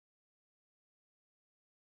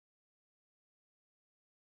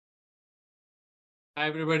Hi,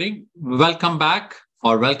 everybody. Welcome back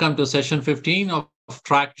or welcome to session 15 of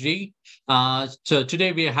Track G. So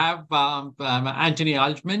today we have Anthony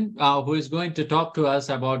Algmin, who is going to talk to us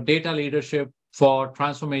about data leadership for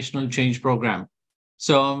transformational change program.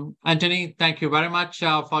 So, Anthony, thank you very much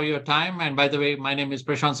for your time. And by the way, my name is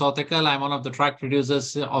Prashant Sautekal. I'm one of the track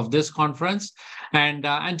producers of this conference. And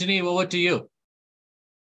Anthony, over to you.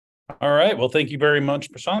 All right. Well, thank you very much,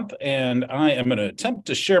 Prashant. And I am going to attempt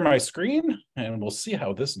to share my screen, and we'll see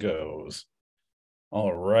how this goes.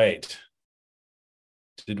 All right.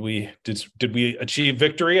 Did we achieve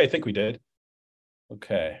victory? I think we did.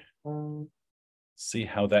 Okay. See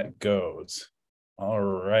how that goes. All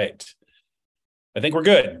right. I think we're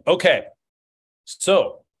good. Okay.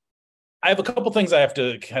 So I have a couple things I have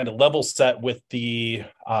to kind of level set with the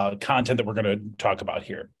content that we're going to talk about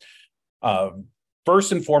here.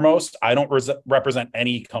 First and foremost, I don't represent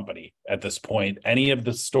any company at this point. Any of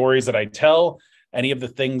the stories that I tell, any of the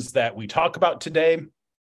things that we talk about today,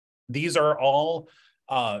 these are all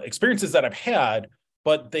experiences that I've had,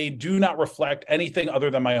 but they do not reflect anything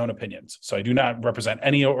other than my own opinions. So I do not represent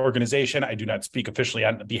any organization. I do not speak officially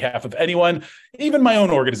on behalf of anyone, even my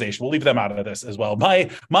own organization. We'll leave them out of this as well.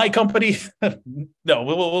 My company, no,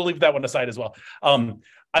 we'll leave that one aside as well.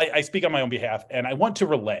 I speak on my own behalf, and I want to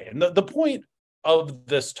relay. And the point of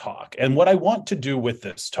this talk, and what I want to do with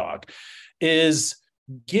this talk, is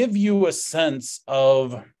give you a sense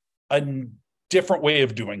of a different way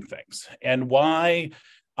of doing things and why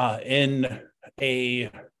in a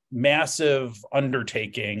massive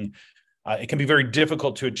undertaking, it can be very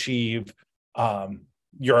difficult to achieve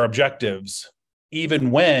your objectives, even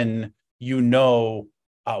when you know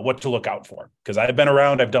what to look out for. Because I've been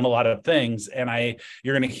around, I've done a lot of things, and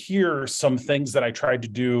you're going to hear some things that I tried to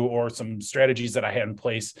do or some strategies that I had in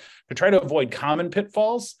place to try to avoid common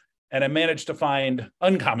pitfalls. And I managed to find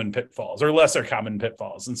uncommon pitfalls or lesser common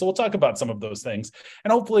pitfalls. And so we'll talk about some of those things,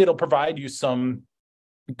 and hopefully it'll provide you some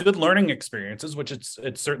good learning experiences, which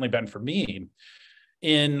it's certainly been for me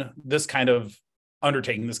in this kind of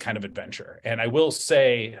undertaking, this kind of adventure. And I will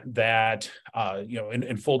say that,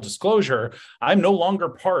 in full disclosure, I'm no longer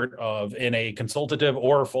part of, in a consultative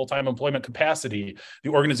or full-time employment capacity,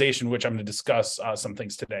 the organization which I'm going to discuss some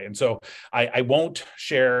things today. And so I won't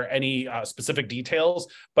share any specific details,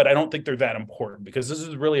 but I don't think they're that important, because this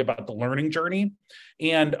is really about the learning journey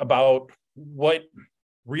and about what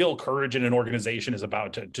real courage in an organization is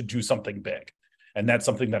about to do something big. And that's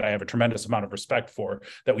something that I have a tremendous amount of respect for,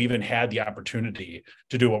 that we even had the opportunity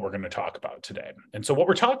to do what we're going to talk about today. And so what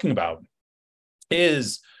we're talking about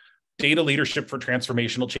is data leadership for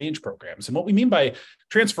transformational change programs. And what we mean by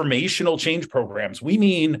transformational change programs, we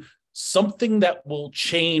mean something that will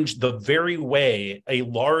change the very way a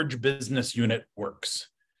large business unit works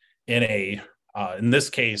in this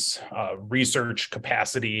case, research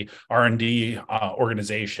capacity, R&D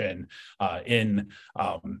organization, in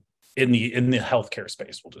the healthcare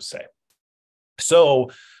space, we'll just say. So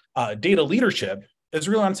data leadership is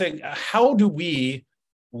really on saying, how do we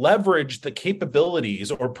leverage the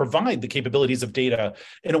capabilities or provide the capabilities of data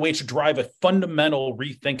in a way to drive a fundamental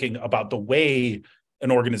rethinking about the way an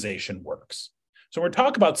organization works? So we're going to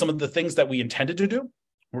talk about some of the things that we intended to do.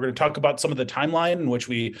 We're going to talk about some of the timeline in which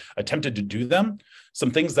we attempted to do them,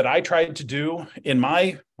 some things that I tried to do in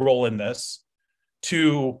my role in this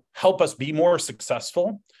to help us be more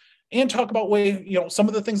successful, and talk about some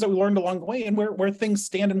of the things that we learned along the way, and where things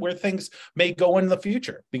stand and where things may go in the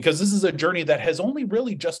future, because this is a journey that has only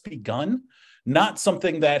really just begun, not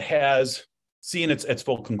something that has seen its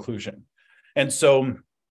full conclusion. And so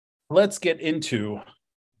let's get into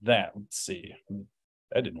that. Let's see.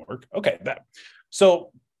 That didn't work. Okay, that.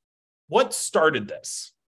 So what started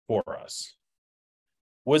this for us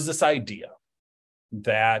was this idea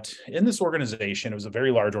that in this organization, it was a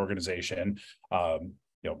very large organization,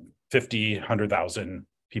 50, 100,000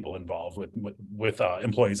 people involved with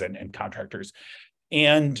employees and contractors.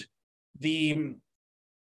 And the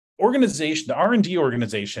organization, the R&D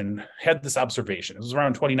organization, had this observation. It was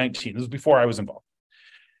around 2019. This was before I was involved.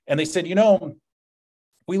 And they said,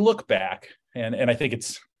 we look back, and I think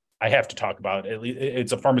I have to talk about it.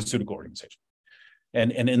 It's a pharmaceutical organization.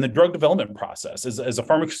 And in the drug development process, as a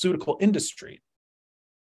pharmaceutical industry,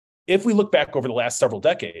 if we look back over the last several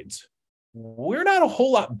decades, we're not a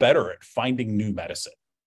whole lot better at finding new medicine.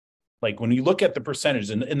 Like when you look at the percentage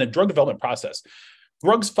in the drug development process,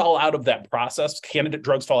 drugs fall out of that process, candidate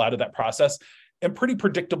drugs fall out of that process in pretty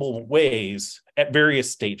predictable ways at various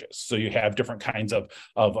stages. So you have different kinds of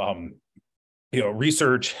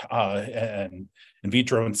research and in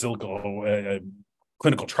vitro and silico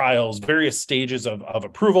clinical trials, various stages of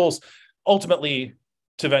approvals. Ultimately,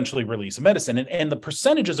 to eventually release a medicine. And the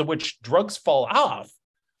percentages of which drugs fall off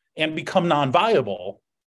and become non-viable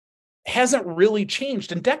hasn't really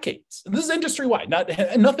changed in decades. And this is industry-wide,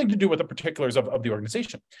 nothing to do with the particulars of the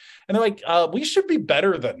organization. And they're like, we should be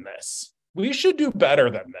better than this. We should do better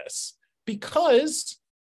than this because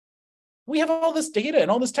we have all this data and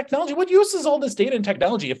all this technology. What use is all this data and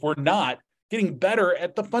technology if we're not getting better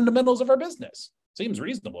at the fundamentals of our business? Seems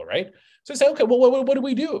reasonable, right? So I say, okay, well, what do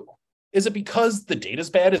we do? Is it because the data's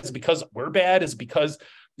bad? Is it because we're bad? Is it because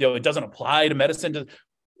it doesn't apply to medicine?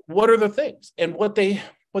 What are the things? And what they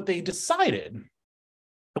decided,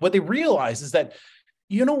 what they realized is that,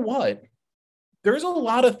 you know what? There's a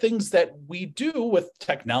lot of things that we do with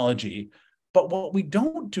technology, but what we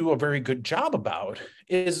don't do a very good job about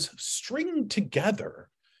is stringing together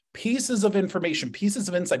pieces of information, pieces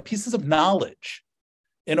of insight, pieces of knowledge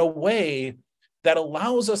in a way that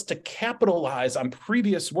allows us to capitalize on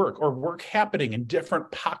previous work or work happening in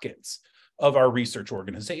different pockets of our research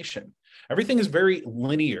organization. Everything is very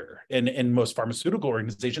linear in most pharmaceutical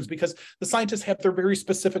organizations because the scientists have their very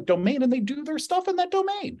specific domain and they do their stuff in that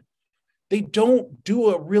domain. They don't do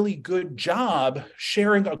a really good job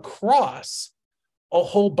sharing across a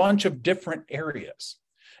whole bunch of different areas.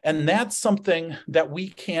 And that's something that we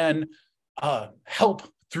can help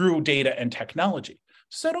through data and technology.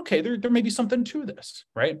 Said, okay, there may be something to this,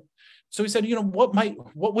 right? So we said, what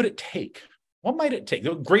would it take? What might it take?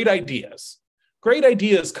 Great ideas. Great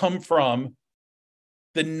ideas come from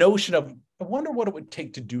the notion of, I wonder what it would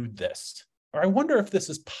take to do this, or I wonder if this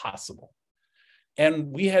is possible.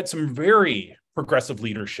 And we had some very progressive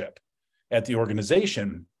leadership at the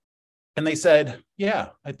organization. And they said, yeah,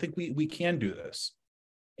 I think we can do this.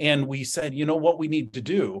 And we said, what we need to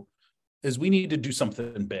do is we need to do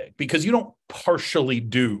something big because you don't partially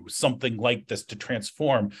do something like this to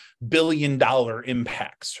transform billion-dollar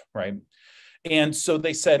impacts, right? And so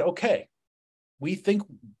they said, okay, we think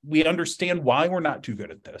we understand why we're not too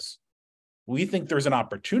good at this. We think there's an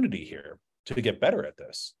opportunity here to get better at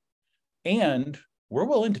this. And we're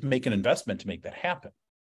willing to make an investment to make that happen.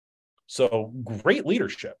 So great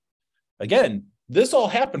leadership. Again, this all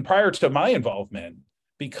happened prior to my involvement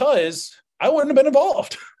because I wouldn't have been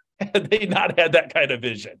involved had they not had that kind of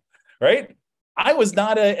vision, right? I was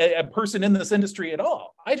not a person in this industry at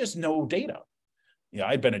all. I just know data.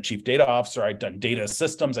 I'd been a chief data officer. I'd done data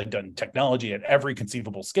systems. I'd done technology at every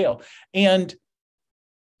conceivable scale. And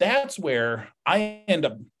that's where I end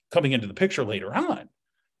up coming into the picture later on.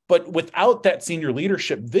 But without that senior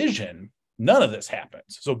leadership vision, none of this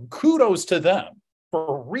happens. So kudos to them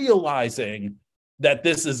for realizing that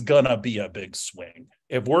this is going to be a big swing.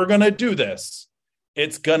 If we're going to do this,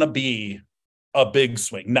 it's going to be a big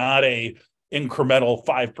swing, not a incremental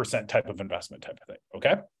 5% type of investment type of thing.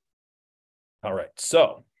 Okay. All right.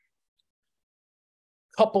 So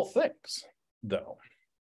couple things though.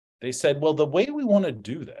 They said, well, the way we want to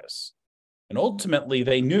do this, and ultimately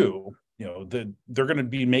they knew, that they're going to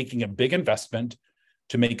be making a big investment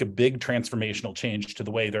to make a big transformational change to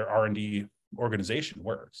the way their R&D organization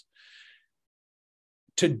works.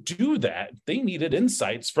 To do that, they needed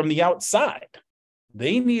insights from the outside.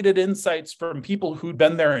 They needed insights from people who'd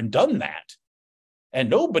been there and done that.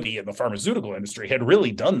 And nobody in the pharmaceutical industry had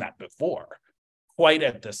really done that before, quite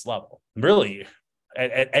at this level, really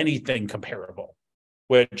at anything comparable,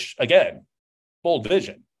 which again, bold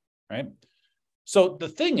vision, right? So the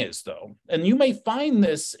thing is though, and you may find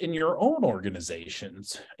this in your own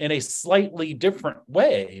organizations in a slightly different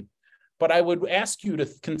way, but I would ask you to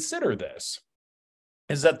consider this,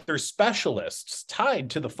 is that there's specialists tied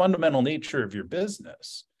to the fundamental nature of your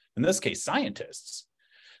business, in this case, scientists,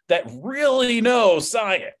 that really know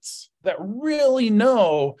science, that really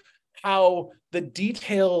know how the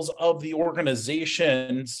details of the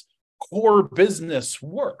organization's core business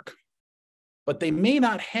work, but they may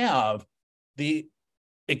not have the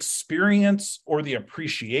experience or the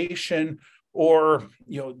appreciation or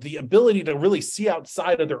the ability to really see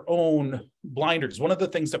outside of their own blinders. One of the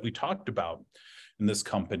things that we talked about in this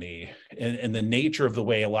company and the nature of the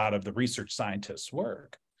way a lot of the research scientists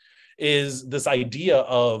work is this idea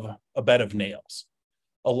of a bed of nails.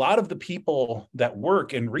 A lot of the people that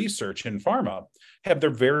work in research in pharma have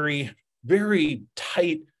their very, very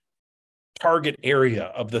tight target area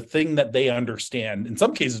of the thing that they understand, in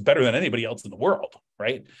some cases better than anybody else in the world,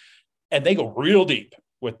 right? And they go real deep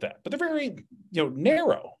with that, but they're very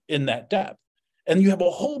narrow in that depth. And you have a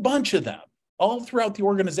whole bunch of them all throughout the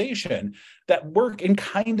organization that work in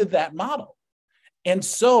kind of that model. And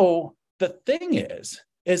so the thing is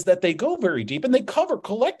that they go very deep and they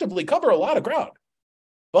collectively cover a lot of ground,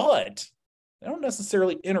 but they don't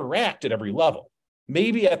necessarily interact at every level.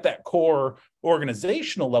 Maybe at that core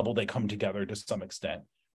organizational level, they come together to some extent.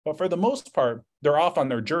 But for the most part, they're off on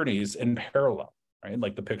their journeys in parallel, right?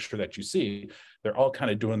 Like the picture that you see, they're all kind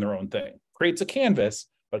of doing their own thing. Creates a canvas,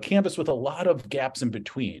 but a canvas with a lot of gaps in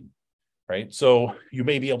between, right? So you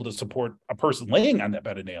may be able to support a person laying on that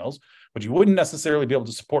bed of nails, but you wouldn't necessarily be able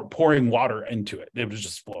to support pouring water into it. It would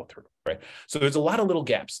just flow through, right? So there's a lot of little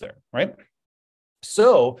gaps there, right?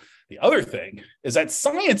 So the other thing is that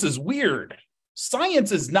science is weird.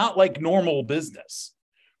 Science is not like normal business,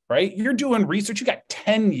 right? You're doing research, you got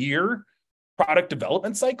 10-year product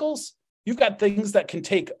development cycles. You've got things that can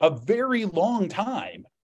take a very long time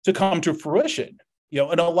to come to fruition. You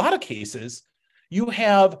know, in a lot of cases, you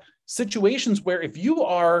have situations where if you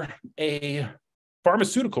are a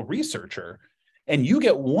pharmaceutical researcher and you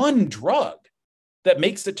get one drug that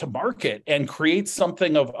makes it to market and creates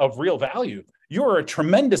something of real value, you're a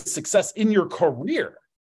tremendous success in your career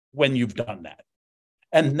when you've done that.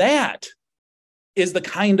 And that is the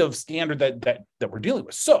kind of standard that we're dealing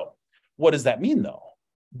with. So what does that mean, though?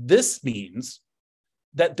 This means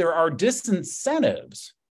that there are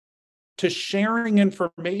disincentives to sharing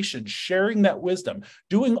information, sharing that wisdom,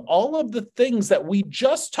 doing all of the things that we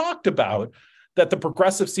just talked about that the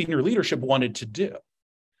progressive senior leadership wanted to do.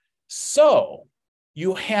 So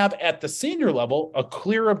you have at the senior level a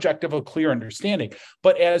clear objective, a clear understanding.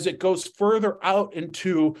 But as it goes further out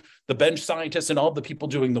into the bench scientists and all the people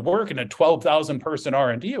doing the work in a 12,000 person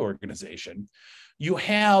R&D organization, you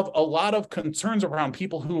have a lot of concerns around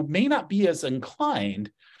people who may not be as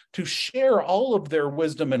inclined to share all of their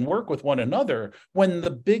wisdom and work with one another, when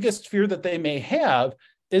the biggest fear that they may have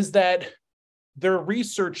is that their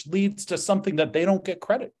research leads to something that they don't get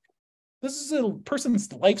credit for. This is a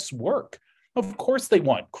person's life's work. Of course they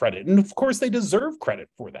want credit, and of course they deserve credit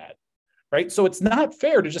for that, right? So it's not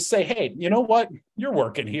fair to just say, hey, you know what? You're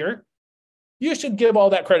working here. You should give all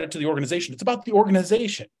that credit to the organization. It's about the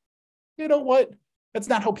organization. You know what? That's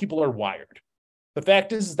not how people are wired. The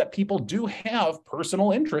fact is that people do have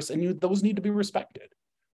personal interests, and those need to be respected,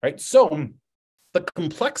 right? So the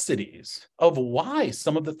complexities of why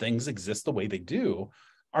some of the things exist the way they do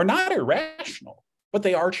are not irrational, but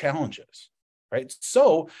they are challenges, right?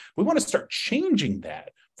 So we want to start changing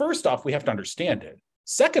that. First off, we have to understand it.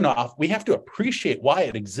 Second off, we have to appreciate why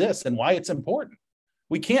it exists and why it's important.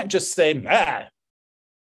 We can't just say,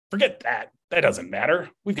 forget that. That doesn't matter.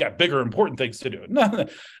 We've got bigger, important things to do. No,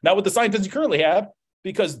 not with the scientists you currently have,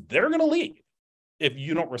 because they're going to leave if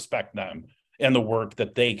you don't respect them and the work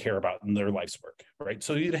that they care about in their life's work, right?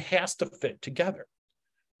 So it has to fit together,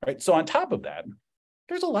 right? So on top of that,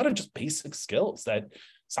 there's a lot of just basic skills that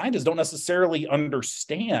scientists don't necessarily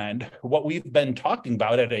understand what we've been talking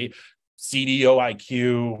about at a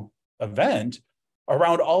CDOIQ event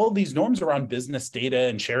around all of these norms around business data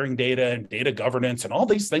and sharing data and data governance and all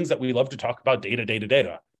these things that we love to talk about,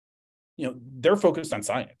 data. You know, they're focused on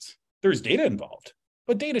science. There's data involved,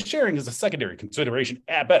 but data sharing is a secondary consideration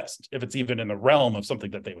at best, if it's even in the realm of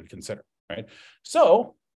something that they would consider, right?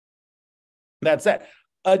 So that's that.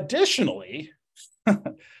 Additionally,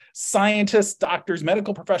 scientists, doctors,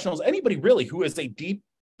 medical professionals, anybody really who is a deep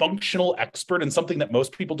functional expert in something that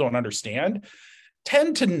most people don't understand,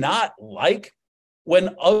 tend to not like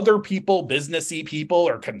when other people, businessy people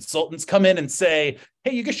or consultants come in and say,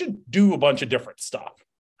 hey, you should do a bunch of different stuff.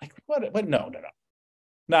 Like, what? No,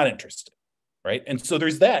 not interested, right? And so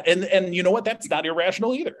there's that. And you know what? That's not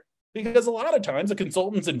irrational either, because a lot of times the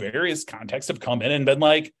consultants in various contexts have come in and been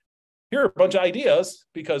like, here are a bunch of ideas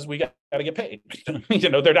because we got to get paid. You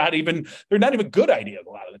know, they're not even good ideas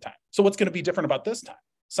a lot of the time. So what's going to be different about this time?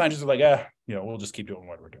 Scientists are like, we'll just keep doing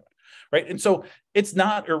what we're doing, right? And so it's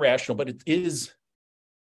not irrational, but it is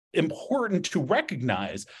important to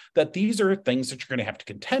recognize that these are things that you're going to have to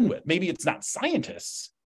contend with. Maybe it's not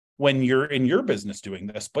scientists when you're in your business doing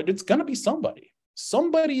this, but it's going to be somebody.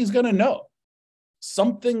 Somebody is going to know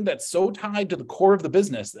something that's so tied to the core of the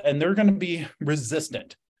business, and they're going to be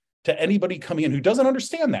resistant to anybody coming in who doesn't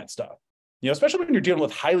understand that stuff. You know, especially when you're dealing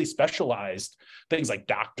with highly specialized things like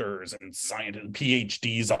doctors and scientists,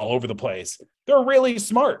 PhDs all over the place. They're really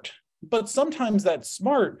smart, but sometimes that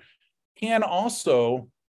smart can also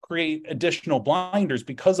create additional blinders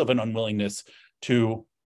because of an unwillingness to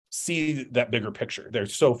see that bigger picture. They're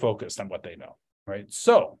so focused on what they know, right?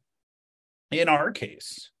 So in our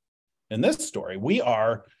case, in this story, we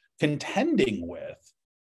are contending with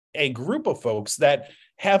a group of folks that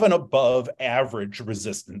have an above average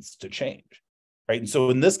resistance to change, right? And so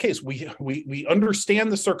in this case, we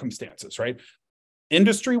understand the circumstances, right?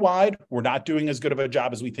 Industry-wide, we're not doing as good of a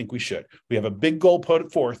job as we think we should. We have a big goal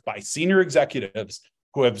put forth by senior executives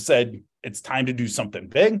who have said it's time to do something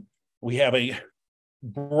big. We have a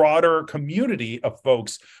broader community of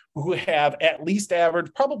folks who have at least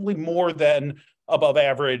average, probably more than above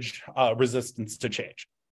average resistance to change,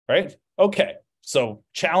 right? Okay, so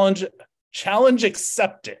challenge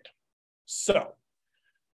accepted. So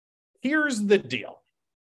here's the deal.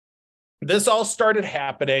 This all started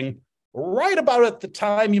happening right about at the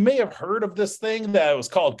time, you may have heard of this thing that was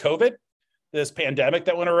called COVID, this pandemic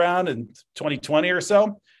that went around in 2020 or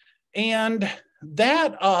so. And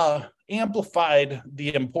that amplified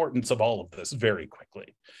the importance of all of this very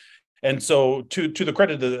quickly. And so to the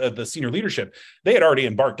credit of the senior leadership, they had already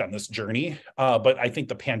embarked on this journey, but I think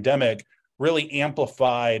the pandemic really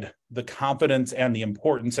amplified the confidence and the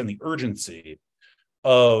importance and the urgency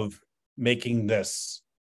of making this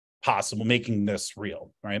possible, making this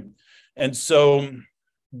real, right? And so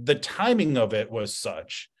the timing of it was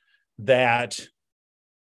such that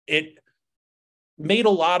it made a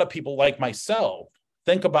lot of people like myself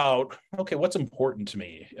think about, okay, what's important to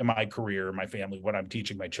me in my career, my family, what I'm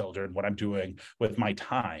teaching my children, what I'm doing with my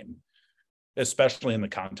time, especially in the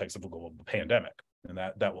context of a global pandemic. And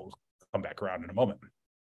that will come back around in a moment.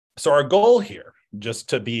 So our goal here, just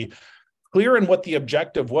to be clear in what the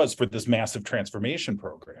objective was for this massive transformation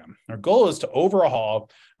program, our goal is to overhaul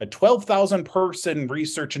a 12,000 person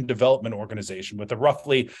research and development organization with a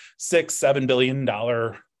roughly $6-7 billion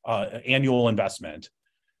annual investment.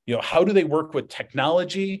 You know, how do they work with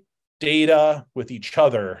technology, data, with each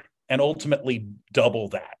other, and ultimately double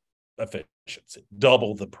that efficiency,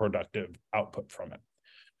 double the productive output from it?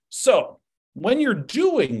 So when you're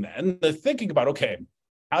doing then, the thinking about, okay,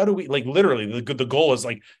 how do we, like, literally the goal is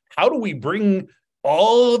like, how do we bring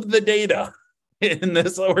all of the data in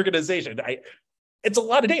this organization? It's a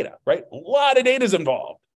lot of data, right? A lot of data is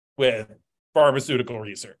involved with pharmaceutical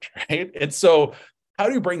research, right? And so how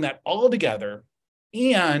do you bring that all together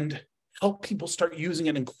and help people start using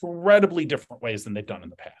it in incredibly different ways than they've done in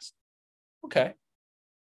the past? Okay.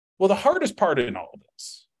 Well, the hardest part in all of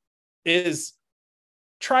this is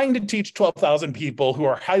trying to teach 12,000 people who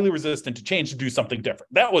are highly resistant to change to do something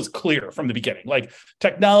different. That was clear from the beginning. Like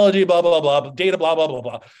technology, blah, blah, blah, data, blah, blah, blah,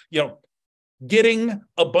 blah. You know, getting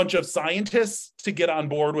a bunch of scientists to get on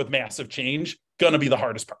board with massive change, gonna be the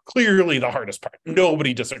hardest part. Clearly the hardest part.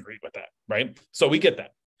 Nobody disagreed with that, right? So we get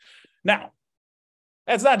that. Now,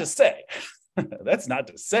 that's not to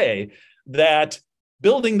say that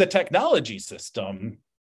building the technology system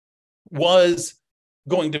was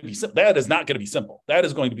going to be simple. That is not going to be simple. That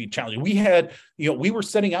is going to be challenging. We were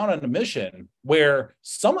setting out on a mission where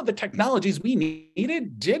some of the technologies we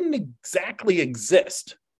needed didn't exactly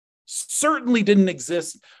exist, certainly didn't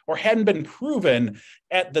exist or hadn't been proven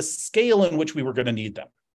at the scale in which we were going to need them,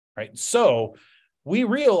 right? So we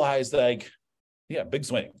realized, like, yeah, big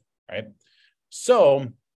swing, right? So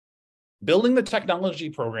building the technology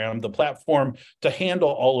program, the platform to handle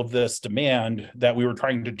all of this demand that we were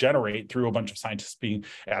trying to generate through a bunch of scientists being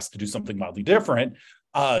asked to do something wildly different,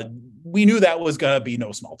 we knew that was going to be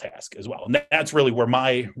no small task as well. And that's really where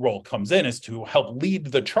my role comes in, is to help lead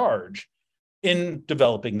the charge in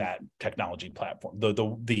developing that technology platform,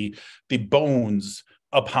 the bones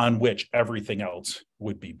upon which everything else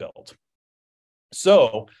would be built.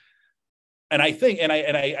 So, and I think, and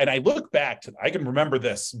I look back to, I can remember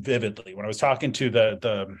this vividly when I was talking to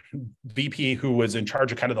the VP who was in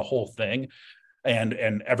charge of kind of the whole thing, and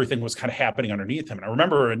everything was kind of happening underneath him. And I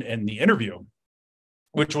remember in the interview,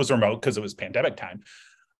 which was remote because it was pandemic time,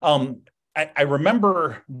 I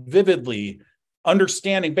remember vividly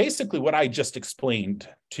understanding basically what I just explained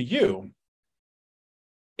to you,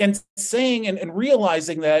 and saying and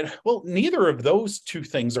realizing that, well, neither of those two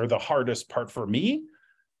things are the hardest part for me.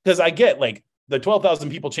 Because I get, like, the 12,000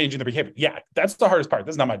 people changing their behavior. Yeah, that's the hardest part.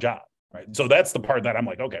 That's not my job, right? So that's the part that I'm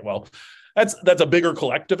like, okay, well, that's a bigger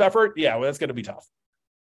collective effort. Yeah, well, that's going to be tough.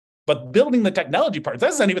 But building the technology parts,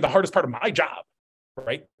 that's not even the hardest part of my job,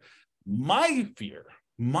 right? My fear,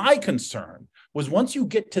 my concern was, once you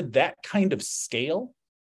get to that kind of scale,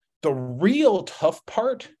 the real tough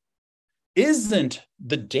part isn't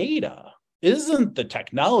the data, isn't the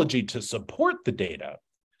technology to support the data.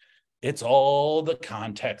 It's all the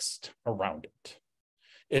context around it.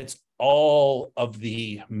 It's all of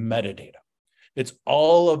the metadata. It's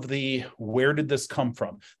all of the, where did this come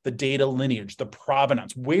from? The data lineage, the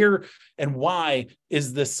provenance, where and why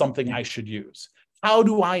is this something I should use? How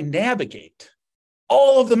do I navigate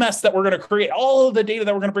all of the mess that we're going to create, all of the data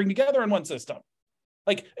that we're going to bring together in one system?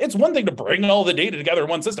 Like, it's one thing to bring all the data together in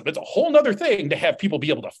one system. It's a whole nother thing to have people be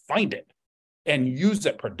able to find it and use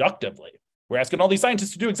it productively. We're asking all these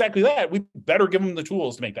scientists to do exactly that. We better give them the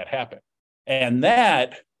tools to make that happen. And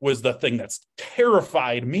that was the thing that's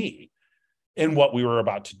terrified me in what we were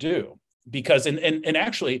about to do. Because, and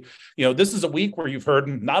actually, this is a week where you've heard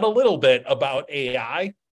not a little bit about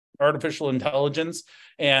AI, artificial intelligence,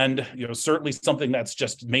 and certainly something that's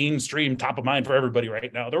just mainstream, top of mind for everybody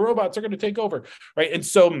right now. The robots are going to take over, right? And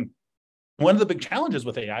so one of the big challenges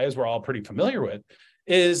with AI, as we're all pretty familiar with,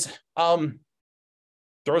 is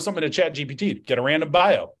throw something to ChatGPT, get a random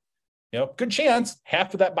bio. Good chance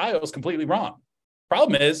half of that bio is completely wrong.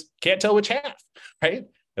 Problem is, can't tell which half, right?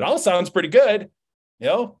 It all sounds pretty good.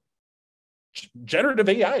 Generative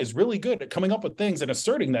AI is really good at coming up with things and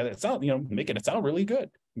asserting that it sounds, making it sound really good,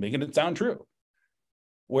 making it sound true.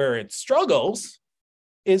 Where it struggles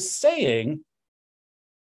is saying,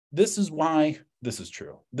 this is why this is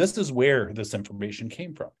true. This is where this information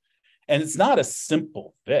came from. And it's not a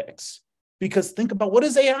simple fix, because think about, what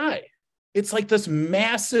is AI? It's like this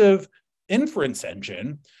massive inference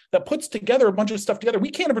engine that puts together a bunch of stuff together.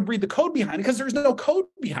 We can't even read the code behind it because there's no code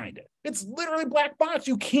behind it. It's literally black box.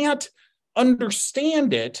 You can't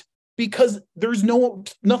understand it because there's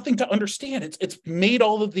nothing to understand. It's made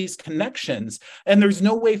all of these connections, and there's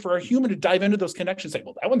no way for a human to dive into those connections and say,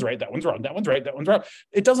 well, that one's right, that one's wrong, that one's right, that one's wrong.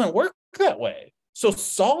 It doesn't work that way. So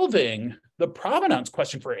solving the provenance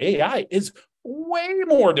question for AI is way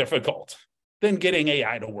more difficult than getting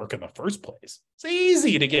AI to work in the first place. It's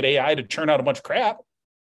easy to get AI to churn out a bunch of crap.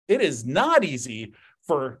 It is not easy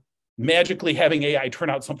for magically having AI turn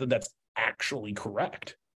out something that's actually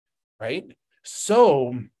correct. Right?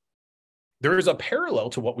 So there is a parallel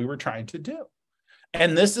to what we were trying to do.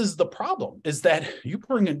 And this is the problem, is that you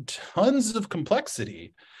bring in tons of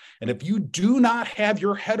complexity. And if you do not have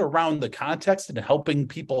your head around the context and helping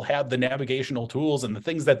people have the navigational tools and the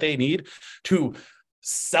things that they need to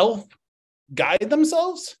self-guide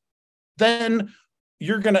themselves, then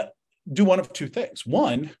you're going to do one of two things.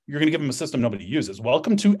 One, you're going to give them a system nobody uses.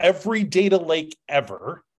 Welcome to every data lake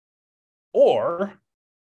ever. Or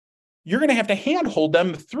you're going to have to handhold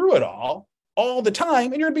them through it all the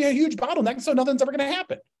time, and you're going to be a huge bottleneck, so nothing's ever going to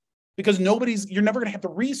happen. Because you're never going to have the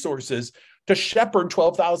resources to shepherd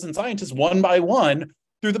 12,000 scientists one by one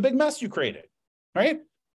through the big mess you created, right?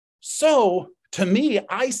 So to me,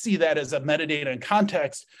 I see that as a metadata and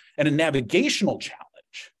context and a navigational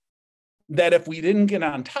challenge that if we didn't get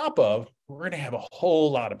on top of, we're going to have a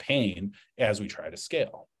whole lot of pain as we try to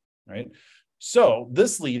scale, right? So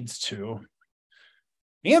this leads to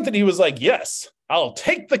Anthony was like, yes, I'll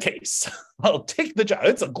take the case. I'll take the job.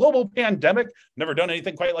 It's a global pandemic. Never done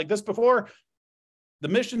anything quite like this before. The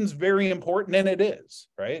mission's very important, and it is,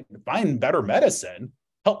 right? Find better medicine,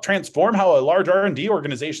 help transform how a large R&D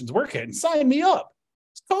organization's working. Sign me up.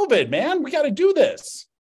 It's COVID, man. We got to do this.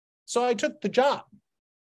 So I took the job.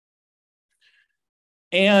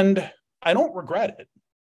 And I don't regret it,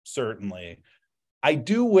 certainly. I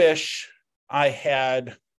do wish I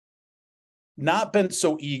had not been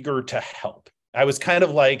so eager to help. I was kind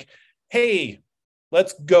of like, hey,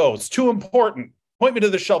 let's go. It's too important. Point me to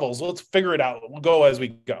the shovels. Let's figure it out. We'll go as we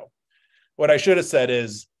go. What I should have said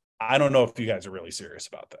is, I don't know if you guys are really serious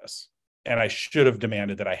about this. And I should have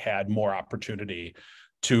demanded that I had more opportunity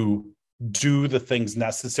to do the things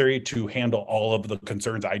necessary to handle all of the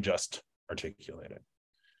concerns I just articulated.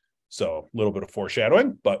 So a little bit of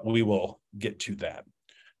foreshadowing, but we will get to that.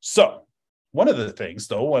 So one of the things,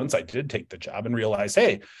 though, once I did take the job and realize,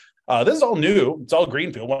 hey, this is all new, it's all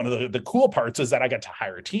greenfield. One of the cool parts is that I got to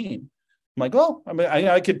hire a team. I'm like, well, I mean,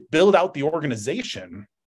 I could build out the organization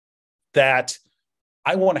that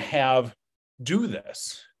I want to have do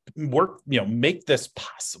this, work, make this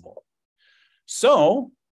possible.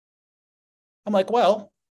 So I'm like,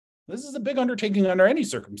 well, this is a big undertaking under any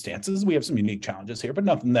circumstances. We have some unique challenges here, but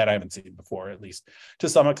nothing that I haven't seen before, at least to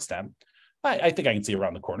some extent. I think I can see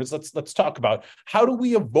around the corners. Let's talk about how do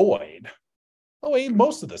we avoid the way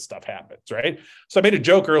most of this stuff happens, right? So I made a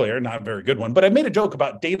joke earlier, not a very good one, but I made a joke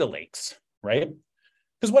about data lakes, right?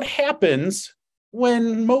 Because what happens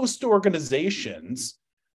when most organizations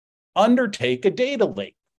undertake a data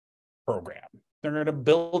lake program? They're going to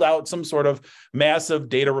build out some sort of massive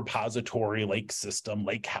data repository, lake system,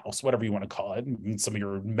 lake house, whatever you want to call it. And some of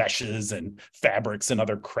your meshes and fabrics and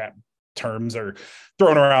other crap terms are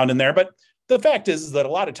thrown around in there. But the fact is that a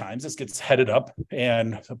lot of times this gets headed up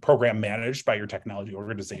and a program managed by your technology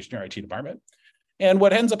organization, your IT department. And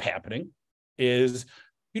what ends up happening is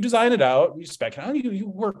you design it out, you spec it out, you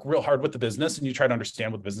work real hard with the business and you try to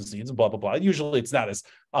understand what the business needs and blah, blah, blah. Usually it's not as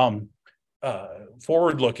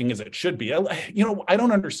forward-looking as it should be. I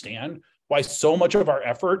don't understand why so much of our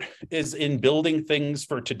effort is in building things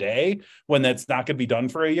for today when that's not going to be done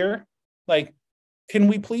for a year. Like, can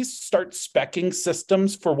we please start speccing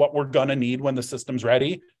systems for what we're going to need when the system's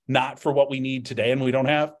ready, not for what we need today and we don't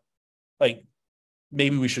have? Like,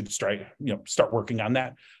 maybe we should start working on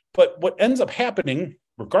that. But what ends up happening,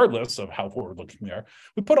 regardless of how forward-looking we are,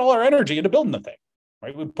 we put all our energy into building the thing,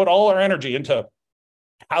 right? We put all our energy into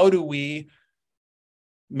how do we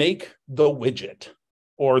make the widget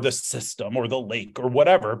or the system or the lake or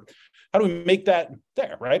whatever. How do we make that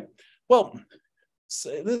there, right? Well,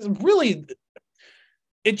 really,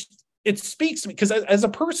 it speaks to me because as a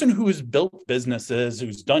person who has built businesses,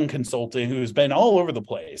 who's done consulting, who's been all over the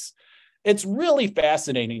place, it's really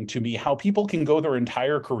fascinating to me how people can go their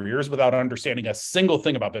entire careers without understanding a single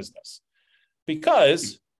thing about business.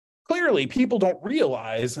 Because clearly people don't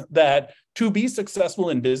realize that to be successful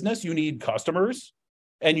in business, you need customers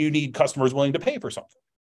and you need customers willing to pay for something,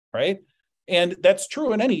 right? And that's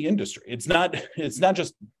true in any industry. It's not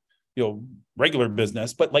just, regular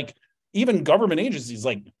business, but like even government agencies,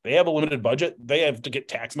 like they have a limited budget, they have to get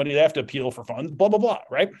tax money, they have to appeal for funds, blah, blah, blah,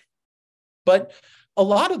 right? But a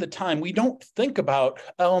lot of the time we don't think about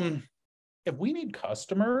if we need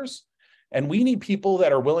customers and we need people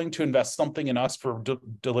that are willing to invest something in us for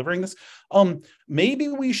delivering this, maybe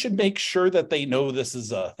we should make sure that they know this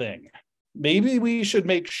is a thing. Maybe we should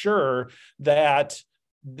make sure that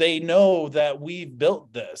they know that we've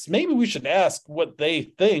built this. Maybe we should ask what they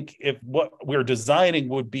think if what we're designing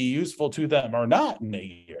would be useful to them or not in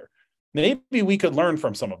a year. Maybe we could learn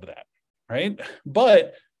from some of that, right?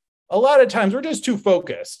 But a lot of times we're just too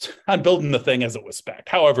focused on building the thing as it was spec'd,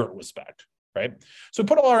 however it was spec'd, right? So we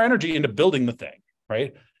put all our energy into building the thing,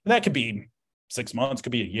 right? And that could be 6 months,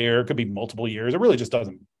 could be a year, could be multiple years. It really just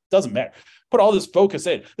doesn't matter. Put all this focus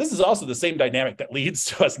in. This is also the same dynamic that leads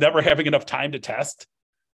to us never having enough time to test.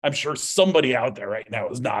 I'm sure somebody out there right now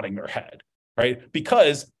is nodding their head, right?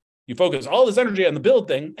 Because you focus all this energy on the build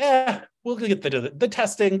thing, we'll get the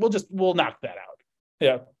testing, we'll knock that out.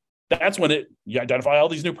 Yeah. That's when you identify all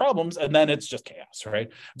these new problems, and then it's just chaos, right?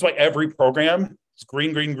 That's why every program is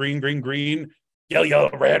green, green, green, green, green, yellow, yellow,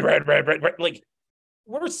 red, red, red, red, red. Like,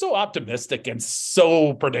 we're so optimistic and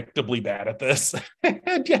so predictably bad at this.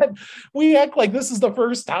 And yet we act like this is the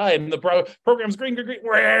first time the program's green, green, green,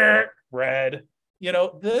 red, red.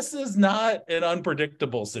 This is not an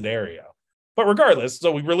unpredictable scenario. But regardless,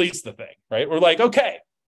 so we release the thing, right? We're like, okay,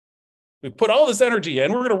 we put all this energy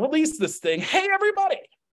in, we're going to release this thing. Hey, everybody,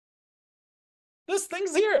 this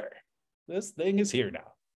thing's here. This thing is here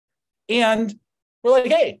now. And we're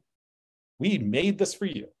like, hey, we made this for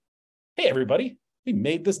you. Hey, everybody, we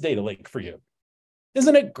made this data lake for you.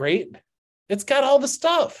 Isn't it great? It's got all the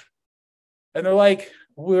stuff. And they're like,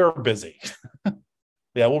 we're busy.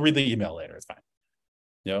 Yeah, we'll read the email later. It's fine.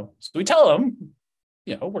 So we tell them,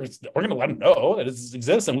 we're going to let them know that it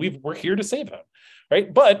exists and we're here to save them,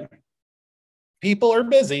 right? But people are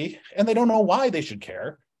busy and they don't know why they should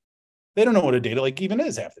care. They don't know what a data lake even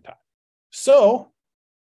is half the time. So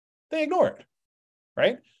they ignore it,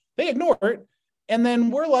 right? They ignore it. And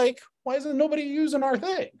then we're like, why isn't nobody using our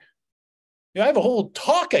thing? I have a whole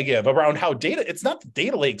talk I give around how it's not the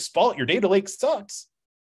data lake's fault. Your data lake sucks.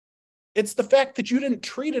 It's the fact that you didn't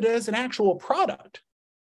treat it as an actual product.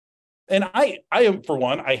 And I am, for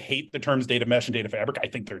one, I hate the terms data mesh and data fabric. I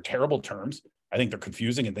think they're terrible terms. I think they're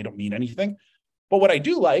confusing and they don't mean anything. But what I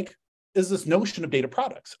do like is this notion of data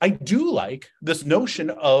products. I do like this notion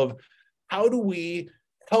of how do we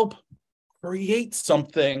help create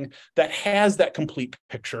something that has that complete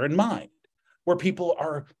picture in mind, where people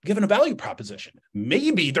are given a value proposition.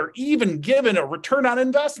 Maybe they're even given a return on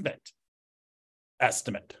investment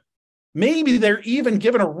estimate. Maybe they're even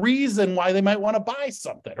given a reason why they might want to buy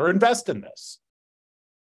something or invest in this.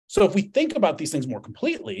 So if we think about these things more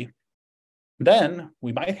completely, then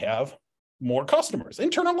we might have more customers.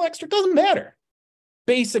 Internal, external, doesn't matter.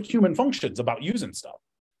 Basic human functions about using stuff,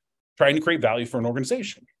 trying to create value for an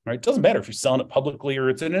organization, right? It doesn't matter if you're selling it publicly or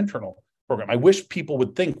it's an internal program. I wish people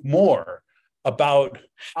would think more about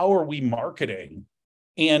how are we marketing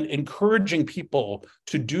and encouraging people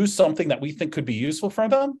to do something that we think could be useful for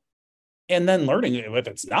them. And then learning, if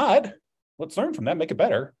it's not, let's learn from that, make it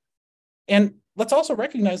better. And let's also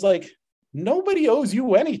recognize, nobody owes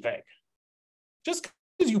you anything. Just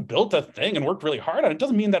because you built a thing and worked really hard on it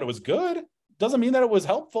doesn't mean that it was good. Doesn't mean that it was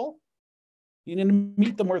helpful. You need to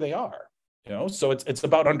meet them where they are. So it's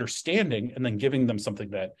about understanding and then giving them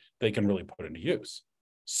something that they can really put into use.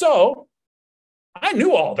 So I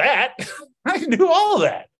knew all that. I knew all of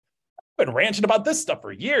that. I've been ranting about this stuff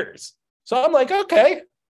for years. So I'm like, okay,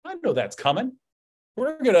 I know that's coming.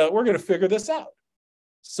 We're gonna figure this out.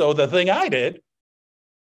 So the thing I did,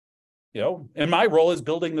 and my role is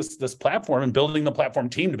building this platform and building the platform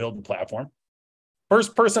team to build the platform.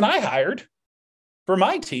 First person I hired for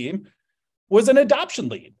my team was an adoption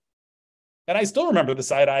lead. And I still remember the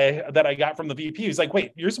side that I got from the VP. He's like,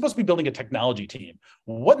 wait, you're supposed to be building a technology team.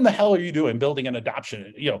 What in the hell are you doing building an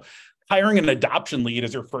adoption, hiring an adoption lead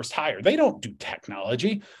as your first hire? They don't do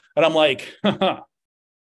technology. And I'm like,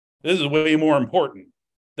 this is way more important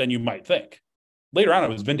than you might think. Later on, I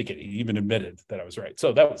was vindicated. He even admitted that I was right.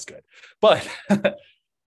 So that was good. But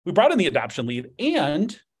we brought in the adoption lead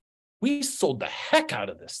and we sold the heck out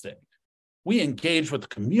of this thing. We engaged with the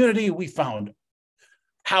community. We found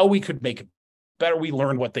how we could make it better. We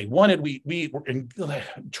learned what they wanted. We were in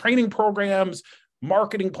training programs,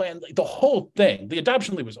 marketing plan, the whole thing. The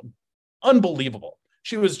adoption lead was unbelievable.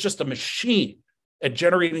 She was just a machine at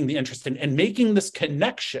generating the interest and making this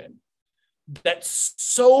connection that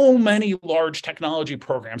so many large technology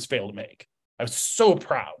programs fail to make. I was so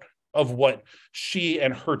proud of what she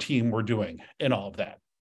and her team were doing in all of that.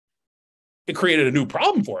 It created a new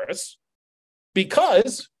problem for us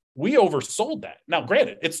because we oversold that. Now,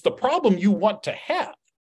 granted, it's the problem you want to have.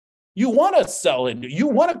 You want to sell into, you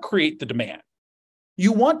want to create the demand.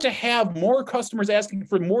 You want to have more customers asking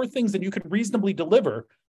for more things than you can reasonably deliver,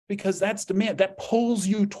 because that's demand. That pulls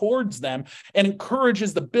you towards them and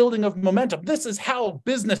encourages the building of momentum. This is how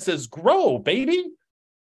businesses grow, baby.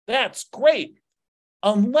 That's great.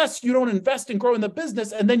 Unless you don't invest in growing the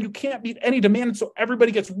business, and then you can't meet any demand. So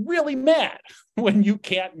everybody gets really mad when you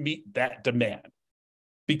can't meet that demand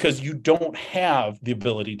because you don't have the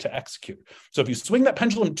ability to execute. So if you swing that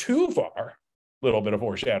pendulum too far, a little bit of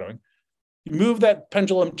foreshadowing, you move that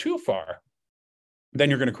pendulum too far, then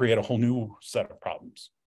you're going to create a whole new set of problems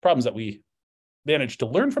that we managed to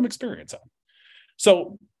learn from experience on.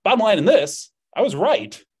 So bottom line in this, I was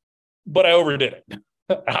right, but I overdid it.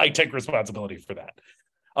 I take responsibility for that.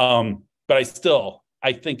 But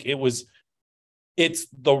I think it's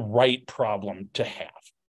the right problem to have.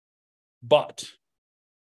 But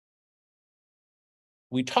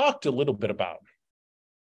we talked a little bit about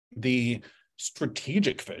the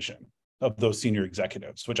strategic vision of those senior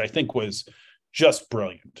executives, which I think was just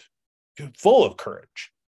brilliant, full of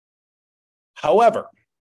courage. However,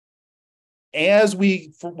 as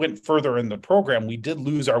we went further in the program, we did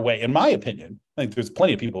lose our way, in my opinion. I think there's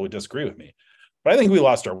plenty of people who disagree with me, but I think we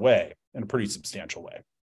lost our way in a pretty substantial way.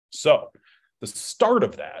 So the start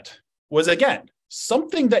of that was, again,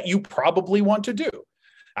 something that you probably want to do.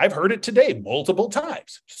 I've heard it today multiple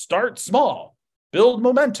times. Start small, build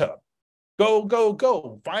momentum,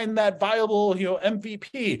 go, find that viable,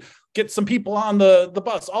 MVP, get some people on the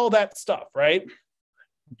bus, all that stuff, right?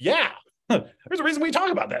 Yeah. There's a reason we talk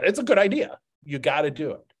about that. It's a good idea. You got to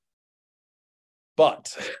do it.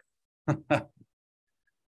 But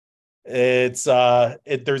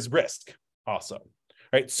there's risk also,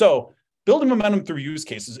 right? So building momentum through use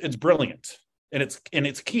cases, it's brilliant and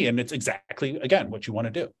it's key, and it's exactly, again, what you want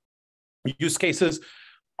to do. Use cases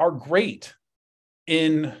are great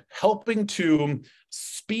in helping to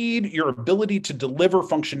speed your ability to deliver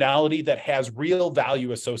functionality that has real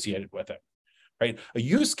value associated with it. Right? A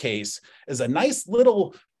use case is a nice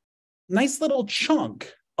little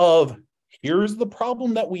chunk of, here's the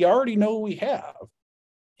problem that we already know we have.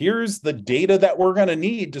 Here's the data that we're going to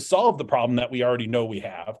need to solve the problem that we already know we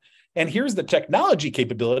have. And here's the technology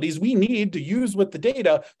capabilities we need to use with the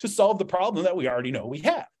data to solve the problem that we already know we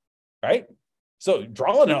have. Right? So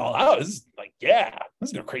drawing it all out is like, yeah, this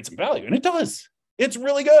is going to create some value. And it does. It's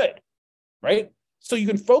really good. Right? So you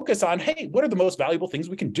can focus on, hey, what are the most valuable things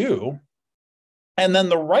we can do? And then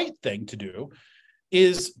the right thing to do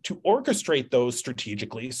is to orchestrate those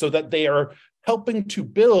strategically so that they are helping to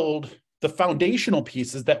build the foundational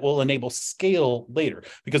pieces that will enable scale later.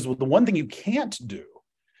 Because the one thing you can't do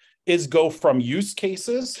is go from use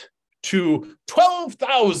cases to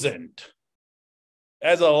 12,000.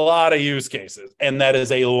 That's a lot of use cases. And that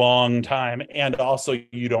is a long time. And also,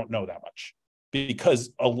 you don't know that much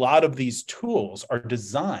because a lot of these tools are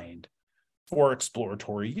designed for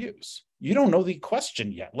exploratory use. You don't know the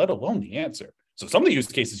question yet, let alone the answer. So some of the use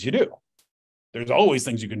cases you do. There's always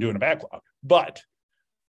things you can do in a backlog. But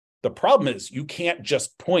the problem is you can't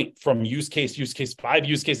just point from use case, 5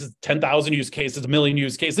 use cases, 10,000 use cases, 1 million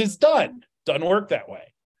use cases. It's done. Doesn't work that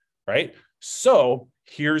way, right? So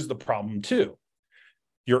here's the problem too.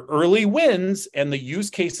 Your early wins and the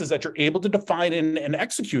use cases that you're able to define and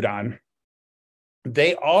execute on,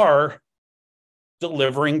 they are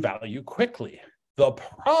delivering value quickly. The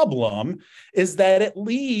problem is that it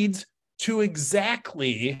leads to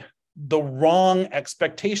exactly the wrong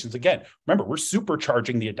expectations. Again, remember, we're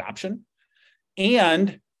supercharging the adoption.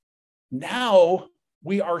 And now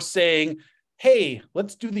we are saying, hey,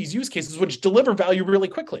 let's do these use cases which deliver value really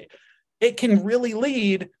quickly. It can really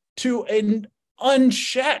lead to an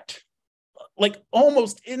unchecked like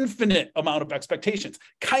almost infinite amount of expectations.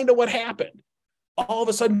 Kind of what happened. All of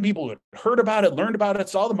a sudden, people had heard about it, learned about it,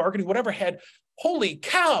 saw the marketing, whatever, had, holy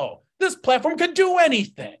cow, this platform could do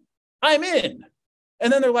anything. I'm in.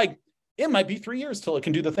 And then they're like, it might be 3 years till it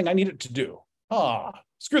can do the thing I need it to do.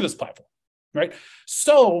 Screw this platform, right?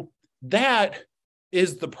 So that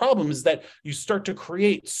is the problem, is that you start to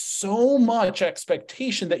create so much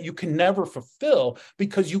expectation that you can never fulfill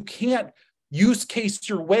because you can't use case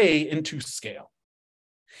your way into scale.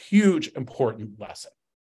 Huge, important lesson.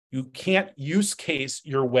 You can't use case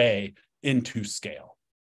your way into scale.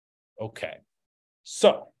 Okay,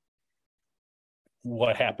 so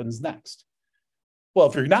what happens next? Well,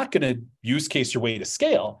 if you're not going to use case your way to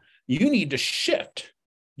scale, you need to shift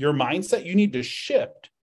your mindset. You need to shift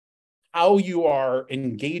how you are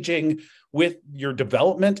engaging with your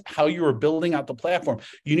development, how you are building out the platform.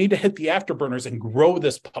 You need to hit the afterburners and grow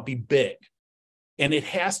this puppy big. And it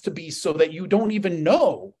has to be so that you don't even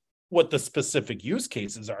know what the specific use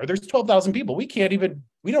cases are. There's 12,000 people. We don't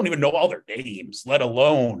even know all their names, let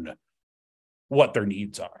alone what their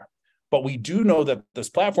needs are. But we do know that this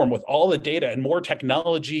platform, with all the data and more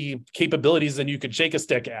technology capabilities than you could shake a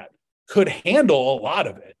stick at, could handle a lot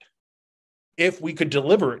of it if we could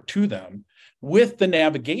deliver it to them with the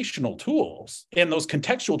navigational tools and those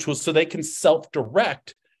contextual tools so they can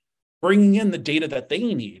self-direct, bringing in the data that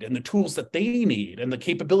they need and the tools that they need and the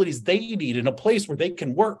capabilities they need in a place where they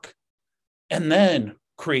can work and then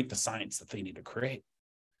create the science that they need to create.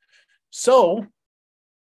 So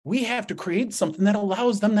we have to create something that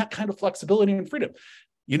allows them that kind of flexibility and freedom.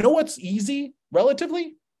 You know what's easy,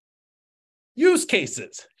 relatively? Use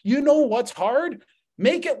cases. You know what's hard?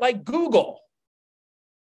 Make it like Google.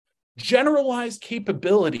 Generalized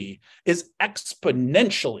capability is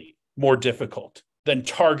exponentially more difficult than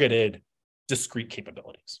targeted discrete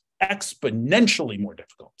capabilities. Exponentially more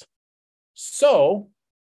difficult. So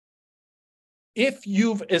if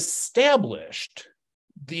you've established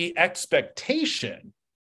the expectation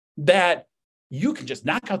that you can just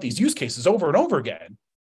knock out these use cases over and over again,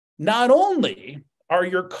 not only are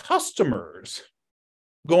your customers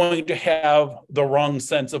going to have the wrong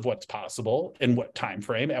sense of what's possible, in what time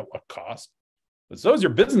frame, at what cost, but so is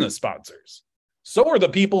your business sponsors. So are the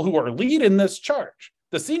people who are leading this charge.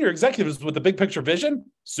 The senior executives with the big picture vision,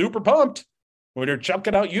 super pumped. When you're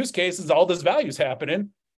chunking out use cases, all this value's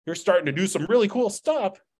happening, you're starting to do some really cool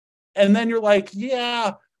stuff. And then you're like,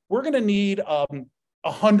 yeah, we're going to need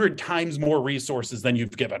 100 times more resources than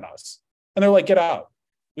you've given us. And they're like, get out.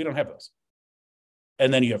 We don't have those.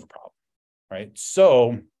 And then you have a problem, right?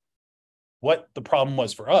 So what the problem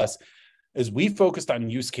was for us is we focused on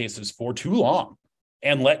use cases for too long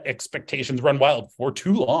and let expectations run wild for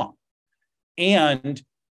too long. And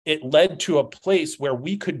it led to a place where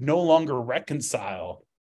we could no longer reconcile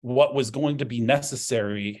what was going to be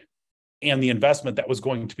necessary and the investment that was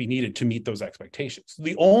going to be needed to meet those expectations.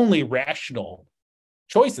 The only rational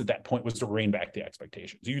choice at that point was to rein back the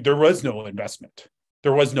expectations. There was no investment.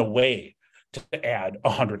 There was no way to add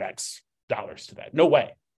 100x dollars to that. No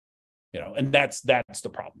way. And that's the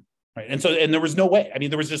problem. Right. And there was no way. I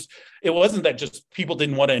mean, it wasn't that just people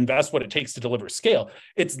didn't want to invest what it takes to deliver scale.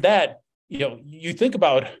 It's that, you think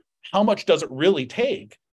about how much does it really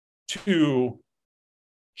take to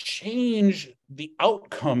change the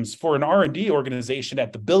outcomes for an R&D organization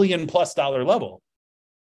at the $1 billion+ level.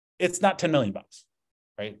 It's not $10 million,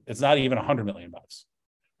 right? It's not even $100 million,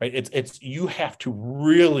 right? It's you have to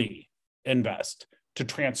really invest to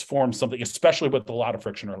transform something, especially with a lot of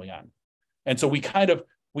friction early on. And so we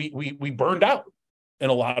burned out in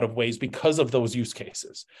a lot of ways because of those use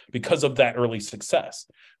cases, because of that early success.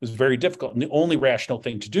 It was very difficult. And the only rational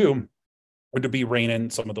thing to do would to be rein in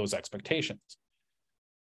some of those expectations.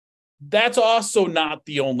 That's also not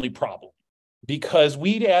the only problem, because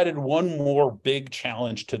we'd added one more big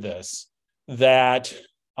challenge to this that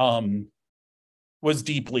was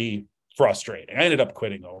deeply frustrating. I ended up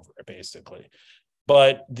quitting over it, basically.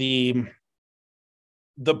 But the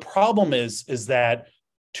problem is that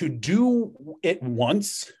to do it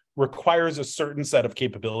once requires a certain set of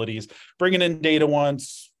capabilities, bringing in data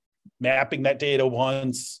once, mapping that data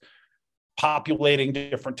once, populating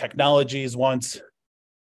different technologies once.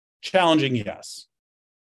 Challenging, yes.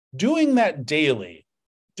 Doing that daily,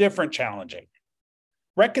 different, challenging.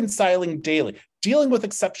 Reconciling daily, dealing with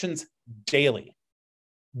exceptions daily.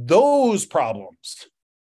 Those problems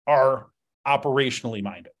are operationally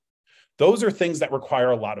minded. Those are things that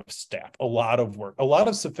require a lot of staff, a lot of work, a lot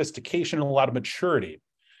of sophistication, and a lot of maturity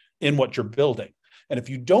in what you're building. And if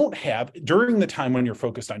you don't have, during the time when you're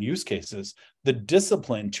focused on use cases, the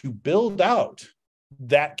discipline to build out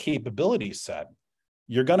that capability set,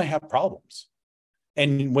 you're going to have problems.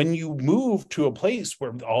 And when you move to a place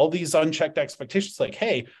where all these unchecked expectations, like,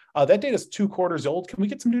 hey, that data is 2 quarters old, can we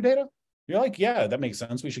get some new data? You're like, yeah, that makes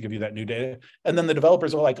sense. We should give you that new data. And then the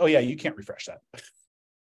developers are like, oh yeah, you can't refresh that.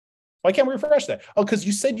 Why can't we refresh that? Oh, because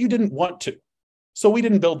you said you didn't want to. So we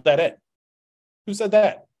didn't build that in. Who said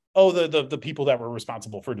that? Oh, the people that were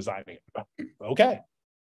responsible for designing it. Okay.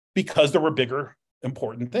 Because there were bigger,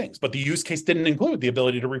 important things. But the use case didn't include the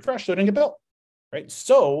ability to refresh, so it didn't get built. Right.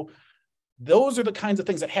 So those are the kinds of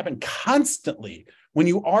things that happen constantly when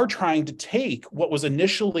you are trying to take what was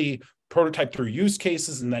initially prototyped through use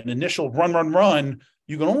cases and that initial run.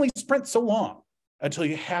 You can only sprint so long until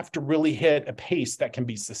you have to really hit a pace that can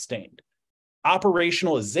be sustained.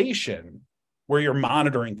 Operationalization, where you're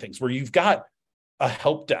monitoring things, where you've got a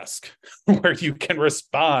help desk where you can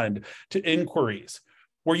respond to inquiries,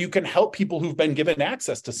 where you can help people who've been given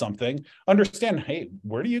access to something understand, hey,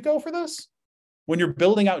 where do you go for this? When you're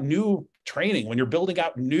building out new training, when you're building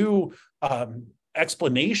out new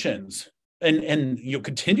explanations and you're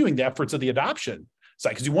continuing the efforts of the adoption side,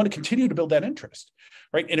 because you want to continue to build that interest,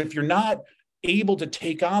 right? And if you're not able to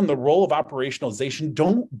take on the role of operationalization,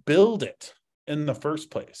 don't build it in the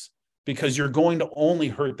first place, because you're going to only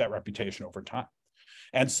hurt that reputation over time.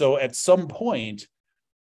 And so at some point,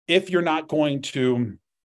 if you're not going to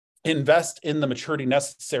invest in the maturity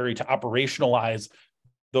necessary to operationalize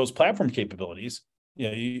those platform capabilities,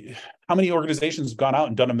 how many organizations have gone out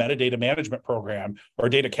and done a metadata management program or a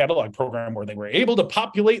data catalog program where they were able to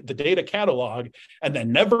populate the data catalog and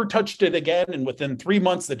then never touched it again, and within 3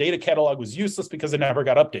 months the data catalog was useless because it never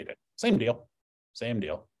got updated? Same deal.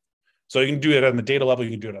 So you can do it on the data level,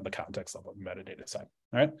 you can do it on the context level, metadata side.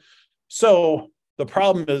 All right. So the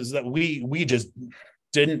problem is that we just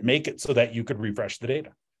didn't make it so that you could refresh the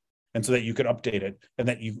data and so that you could update it, and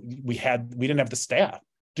that we didn't have the staff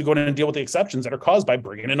to go in and deal with the exceptions that are caused by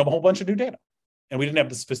bringing in a whole bunch of new data. And we didn't have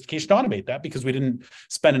the sophistication to automate that because we didn't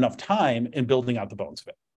spend enough time in building out the bones of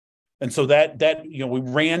it. And so that we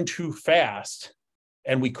ran too fast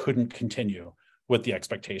and we couldn't continue with the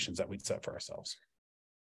expectations that we'd set for ourselves.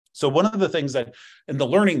 So one of the things that, and the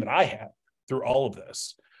learning that I had through all of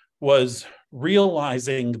this, was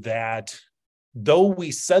realizing that though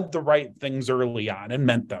we said the right things early on and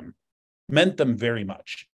meant them very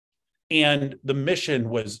much, and the mission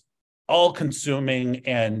was all-consuming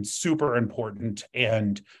and super important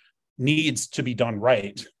and needs to be done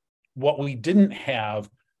right, what we didn't have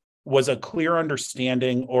was a clear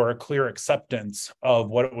understanding or a clear acceptance of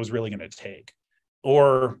what it was really going to take.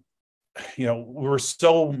 Or, we were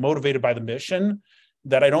so motivated by the mission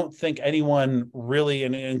that I don't think anyone really,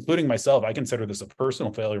 and including myself, I consider this a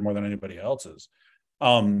personal failure more than anybody else's.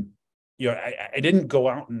 I didn't go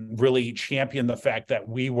out and really champion the fact that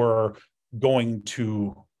we were going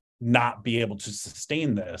to not be able to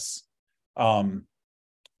sustain this,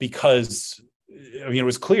 because it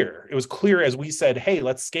was clear. It was clear as we said, hey,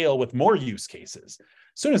 let's scale with more use cases.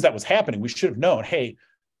 As soon as that was happening, we should have known, hey,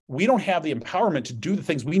 we don't have the empowerment to do the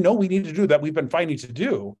things we know we need to do that we've been fighting to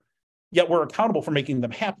do, yet we're accountable for making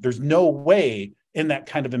them happen. There's no way in that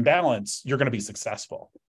kind of imbalance you're going to be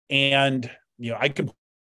successful. And I can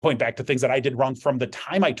point back to things that I did wrong from the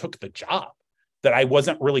time I took the job that I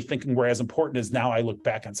wasn't really thinking were as important as now I look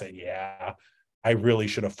back and say, yeah, I really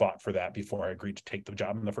should have fought for that before I agreed to take the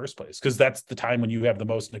job in the first place. Because that's the time when you have the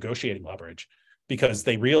most negotiating leverage, because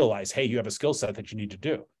they realize, hey, you have a skill set that you need to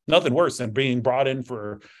do. Nothing worse than being brought in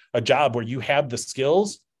for a job where you have the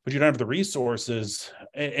skills, but you don't have the resources,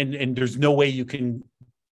 and there's no way you can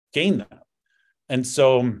gain them. And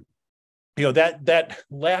so, that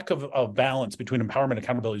lack of balance between empowerment and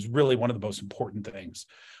accountability is really one of the most important things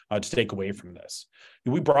to take away from this.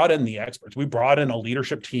 We brought in the experts. We brought in a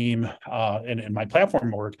leadership team in my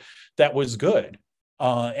platform work that was good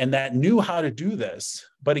and that knew how to do this.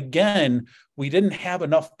 But again, we didn't have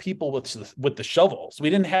enough people with the shovels. We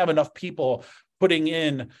didn't have enough people putting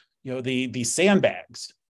in the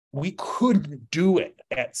sandbags. We couldn't do it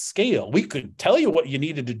at scale. We could tell you what you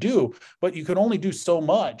needed to do, but you could only do so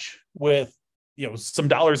much with some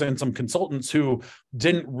dollars and some consultants who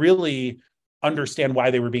didn't really understand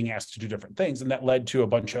why they were being asked to do different things, and that led to a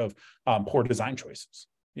bunch of poor design choices.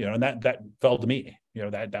 And that fell to me.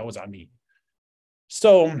 That was on me.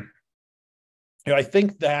 So, I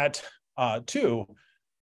think that too.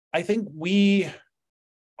 I think we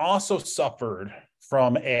also suffered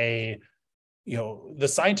from the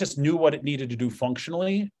scientists knew what it needed to do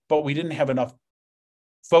functionally, but we didn't have enough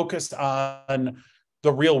focus on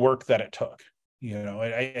the real work that it took.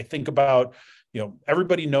 I think about,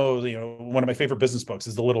 everybody knows, one of my favorite business books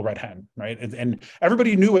is The Little Red Hen, right? And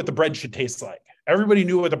everybody knew what the bread should taste like. Everybody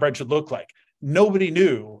knew what the bread should look like. nobody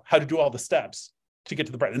knew how to do all the steps to get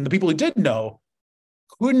to the breadth. And the people who did know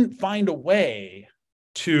couldn't find a way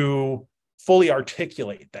to fully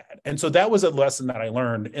articulate that. And so that was a lesson that I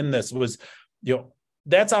learned in this was,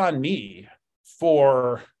 that's on me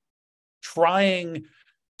for trying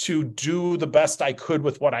to do the best I could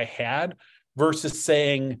with what I had versus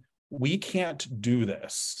saying, we can't do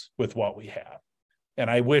this with what we have. And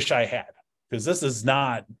I wish I had, because this is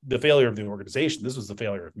not the failure of the organization. This was the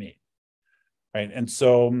failure of me. Right. And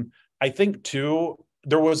so I think too,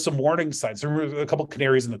 there was some warning signs. There were a couple of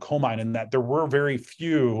canaries in the coal mine in that there were very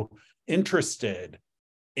few interested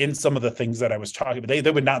in some of the things that I was talking about. They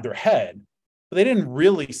would nod their head, but they didn't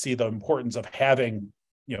really see the importance of having,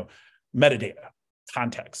 metadata,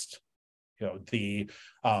 context, the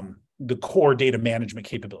core data management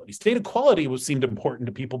capabilities. Data quality seemed important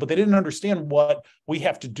to people, but they didn't understand what we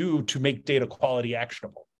have to do to make data quality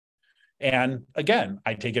actionable. And again,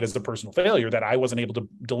 I take it as a personal failure that I wasn't able to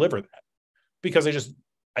deliver that because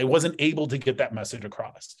I wasn't able to get that message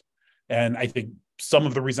across. And I think some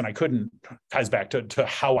of the reason I couldn't ties back to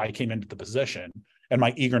how I came into the position, and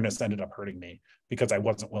my eagerness ended up hurting me because I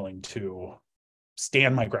wasn't willing to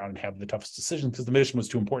stand my ground and have the toughest decisions because the mission was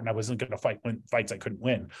too important. I wasn't going to fight fights I couldn't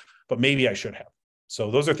win, but maybe I should have.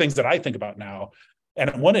 So those are things that I think about now.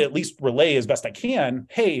 And I want to at least relay as best I can,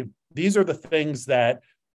 hey, these are the things that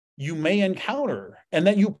you may encounter and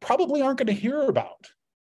that you probably aren't going to hear about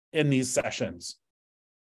in these sessions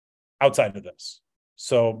outside of this.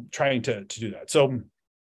 So trying to do that. So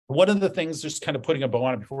one of the things, just kind of putting a bow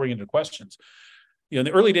on it before we get into questions, in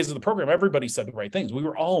the early days of the program, everybody said the right things. We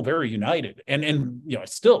were all very united. And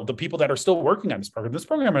still the people that are still working on this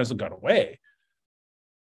program hasn't gone away.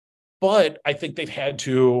 But I think they've had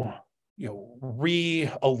to,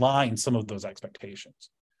 realign some of those expectations.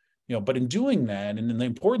 But in doing that, and in the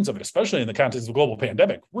importance of it, especially in the context of a global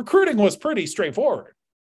pandemic, recruiting was pretty straightforward.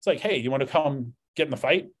 It's like, hey, you want to come get in the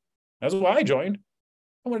fight? That's why I joined.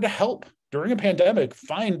 I wanted to help during a pandemic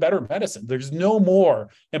find better medicine. There's no more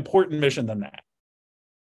important mission than that.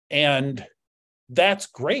 And that's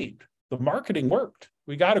great. The marketing worked.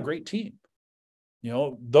 We got a great team.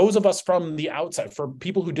 Those of us from the outside, for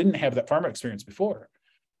people who didn't have that pharma experience before,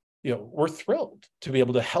 we're thrilled to be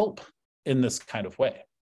able to help in this kind of way.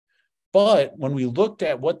 But when we looked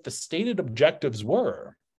at what the stated objectives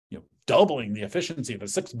were, doubling the efficiency of a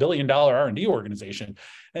 $6 billion R&D organization,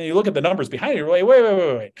 and you look at the numbers behind it, you're like,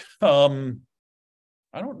 wait.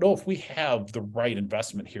 I don't know if we have the right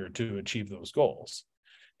investment here to achieve those goals.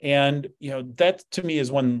 And, that to me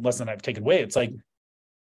is one lesson I've taken away. It's like,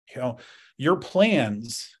 your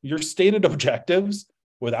plans, your stated objectives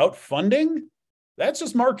without funding, that's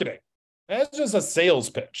just marketing. That's just a sales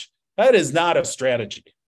pitch. That is not a strategy.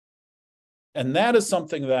 And that is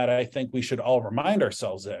something that I think we should all remind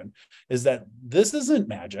ourselves in, is that this isn't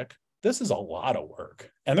magic. This is a lot of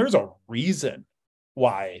work. And there's a reason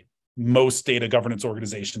why most data governance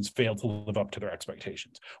organizations fail to live up to their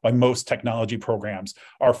expectations, why most technology programs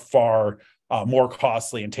are far more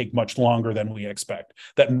costly and take much longer than we expect,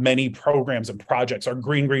 that many programs and projects are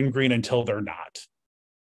green until they're not.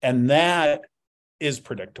 And that is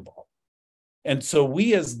predictable. And so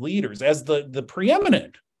we as leaders, as the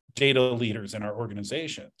preeminent data leaders in our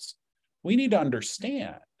organizations, we need to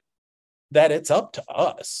understand that it's up to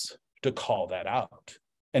us to call that out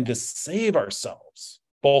and to save ourselves,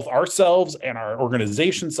 both ourselves and our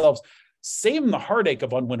organization selves, save them the heartache of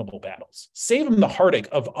unwinnable battles, save them the heartache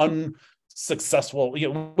of unsuccessful,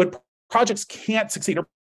 when projects can't succeed or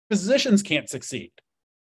positions can't succeed.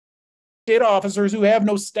 Data officers who have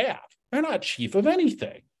no staff, they're not chief of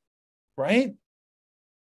anything, right?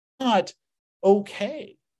 Not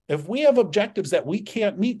okay. If we have objectives that we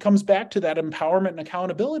can't meet, comes back to that empowerment and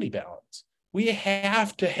accountability balance. We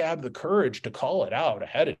have to have the courage to call it out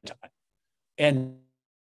ahead of time and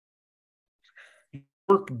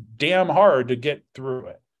work damn hard to get through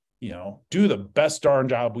it. Do the best darn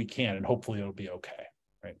job we can, and hopefully it'll be okay.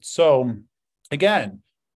 Right. So again,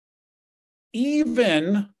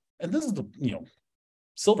 and this is the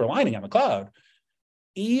silver lining on the cloud,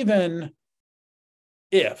 even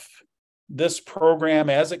if this program,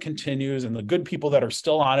 as it continues, and the good people that are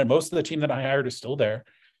still on it, most of the team that I hired is still there,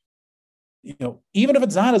 even if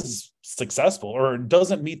it's not as successful or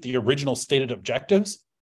doesn't meet the original stated objectives,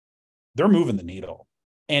 they're moving the needle.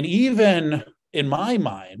 And even in my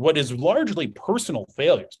mind, what is largely personal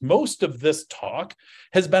failures, most of this talk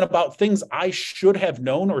has been about things I should have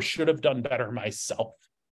known or should have done better myself.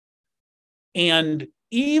 And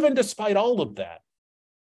even despite all of that,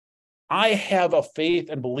 I have a faith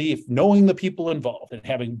and belief, knowing the people involved and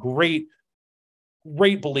having great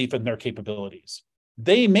belief in their capabilities,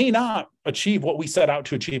 They may not achieve what we set out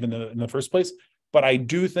to achieve in the first place, but I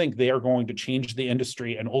do think they are going to change the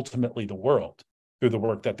industry and ultimately the world through the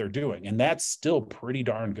work that they're doing. And that's still pretty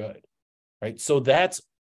darn good, right? So that's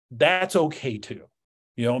okay too.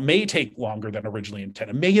 It may take longer than originally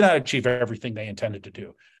intended, may not achieve everything they intended to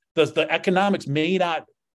do. The economics may not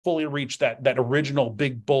fully reach that original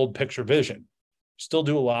big, bold picture vision. Still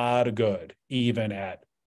do a lot of good, even at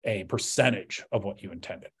a percentage of what you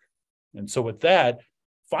intended. And so with that,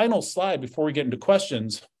 final slide before we get into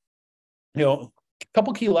questions, a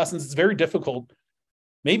couple key lessons. It's very difficult,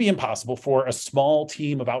 maybe impossible, for a small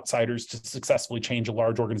team of outsiders to successfully change a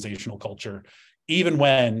large organizational culture, even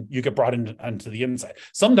when you get brought onto the inside.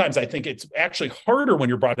 Sometimes I think it's actually harder when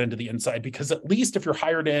you're brought into the inside, because at least if you're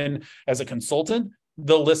hired in as a consultant,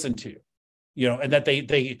 they'll listen to you, and that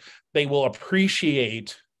they will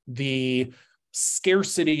appreciate the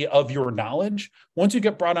scarcity of your knowledge. Once you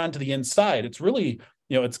get brought onto the inside, it's really,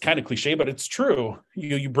 it's kind of cliche, but it's true.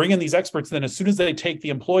 You bring in these experts, then as soon as they take the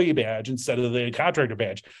employee badge instead of the contractor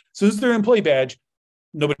badge, as soon as they're employee badge,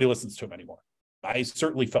 nobody listens to them anymore. I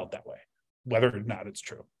certainly felt that way, whether or not it's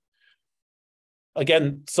true.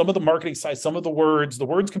 Again, some of the marketing side, some of the words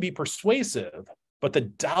can be persuasive, but the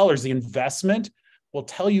dollars, the investment, will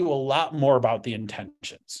tell you a lot more about the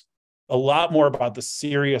intentions, a lot more about the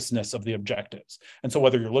seriousness of the objectives. And so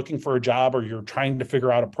whether you're looking for a job or you're trying to figure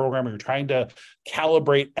out a program or you're trying to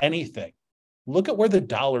calibrate anything, look at where the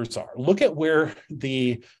dollars are. Look at where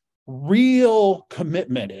the real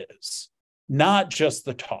commitment is, not just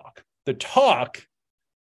the talk. The talk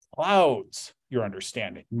clouds your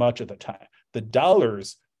understanding much of the time. The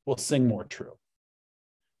dollars will sing more true.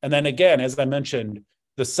 And then again, as I mentioned,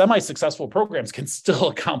 the semi-successful programs can still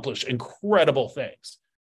accomplish incredible things.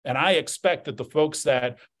 And I expect that the folks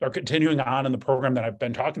that are continuing on in the program that I've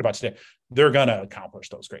been talking about today, they're going to accomplish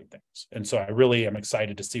those great things. And so I really am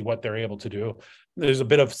excited to see what they're able to do. There's a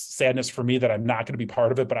bit of sadness for me that I'm not going to be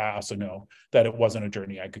part of it, but I also know that it wasn't a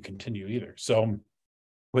journey I could continue either. So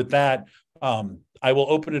with that, I will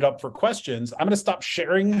open it up for questions. I'm going to stop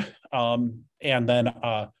sharing, and then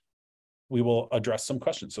we will address some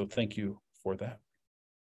questions. So thank you for that.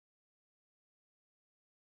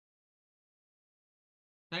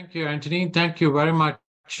 Thank you, Anthony. Thank you very much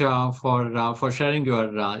for sharing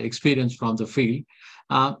your experience from the field.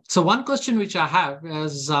 So one question which I have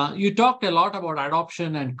is, you talked a lot about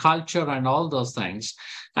adoption and culture and all those things.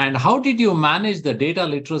 And how did you manage the data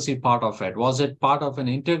literacy part of it? Was it part of an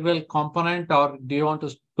integral component, or do you want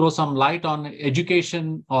to throw some light on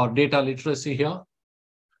education or data literacy here?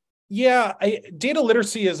 Yeah, data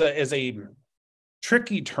literacy is a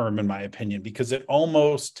tricky term in my opinion, because it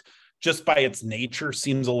almost, just by its nature,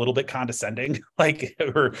 seems a little bit condescending.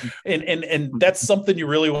 And that's something you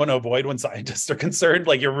really want to avoid when scientists are concerned.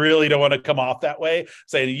 Like, you really don't want to come off that way,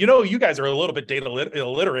 saying, you guys are a little bit data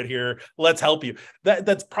illiterate here, let's help you.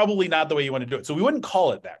 That's probably not the way you want to do it. So we wouldn't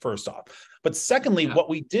call it that, first off. But secondly, what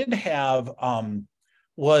we did have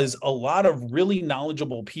was a lot of really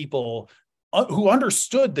knowledgeable people who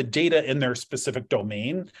understood the data in their specific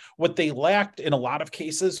domain. What they lacked in a lot of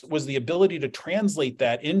cases was the ability to translate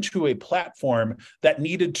that into a platform that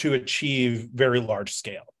needed to achieve very large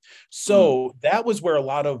scale. So that was where a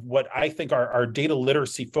lot of what I think our data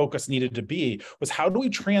literacy focus needed to be, was how do we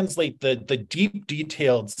translate the deep,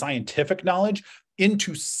 detailed scientific knowledge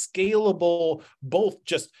into scalable, both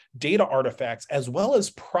just data artifacts as well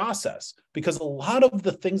as process, because a lot of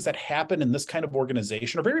the things that happen in this kind of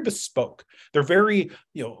organization are very bespoke. They're very,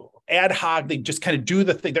 ad hoc. They just kind of do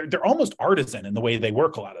the thing. They're almost artisan in the way they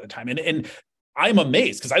work a lot of the time. And I'm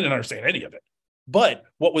amazed, because I didn't understand any of it. But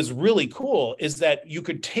what was really cool is that you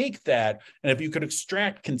could take that, and if you could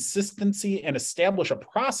extract consistency and establish a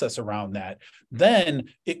process around that, then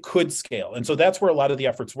it could scale. And so that's where a lot of the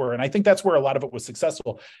efforts were. And I think that's where a lot of it was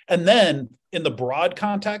successful. And then in the broad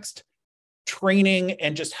context, training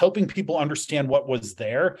and just helping people understand what was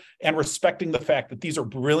there, and respecting the fact that these are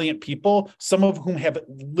brilliant people, some of whom have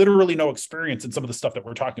literally no experience in some of the stuff that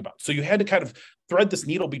we're talking about. So you had to kind of thread this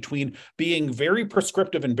needle between being very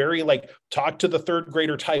prescriptive and very talk to the third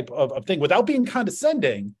grader type of thing without being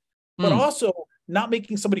condescending, but also not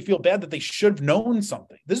making somebody feel bad that they should have known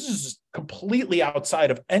something. This is just completely outside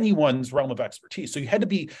of anyone's realm of expertise. So you had to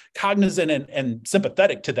be cognizant and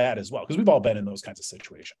sympathetic to that as well, because we've all been in those kinds of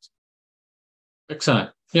situations. Excellent.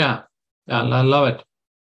 Yeah, I love it.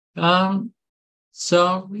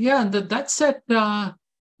 So yeah, that's it.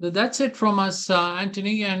 That's it from us,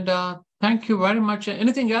 Anthony. And thank you very much.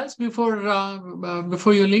 Anything else before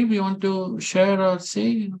you leave you want to share or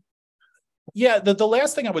say? Yeah, the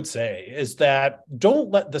last thing I would say is that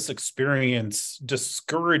don't let this experience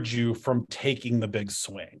discourage you from taking the big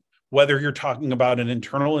swing, whether you're talking about an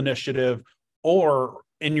internal initiative or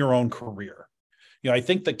in your own career. I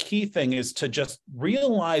think the key thing is to just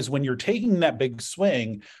realize when you're taking that big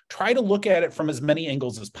swing, try to look at it from as many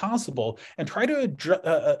angles as possible and try to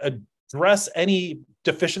address any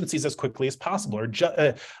deficiencies as quickly as possible, or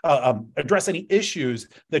address any issues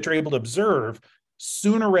that you're able to observe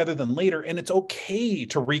sooner rather than later. And it's okay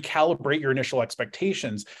to recalibrate your initial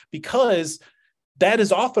expectations, because that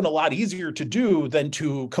is often a lot easier to do than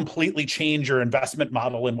to completely change your investment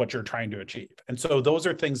model and what you're trying to achieve. And so those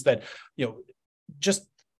are things that, just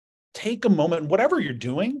take a moment, whatever you're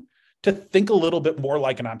doing, to think a little bit more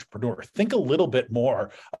like an entrepreneur. Think a little bit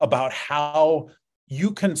more about how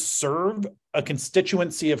you can serve a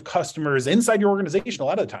constituency of customers inside your organization a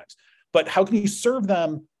lot of the times. But how can you serve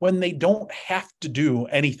them when they don't have to do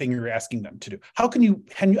anything you're asking them to do? How can you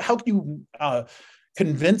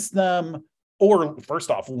convince them, or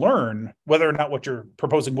first off, learn whether or not what you're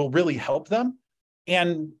proposing will really help them,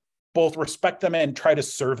 and both respect them and try to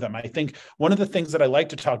serve them? I think one of the things that I like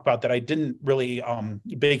to talk about that I didn't really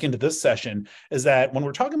bake into this session is that when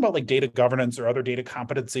we're talking about like data governance or other data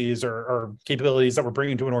competencies or capabilities that we're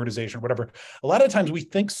bringing to an organization or whatever, a lot of times we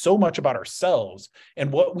think so much about ourselves and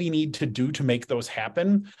what we need to do to make those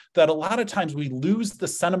happen that a lot of times we lose the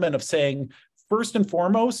sentiment of saying, first and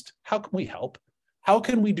foremost, how can we help? How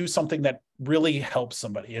can we do something that really helps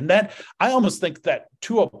somebody? And that, I almost think that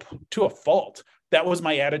to a fault, that was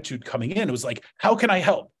my attitude coming in. It was like, how can I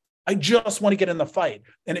help? I just want to get in the fight.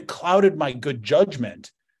 And it clouded my good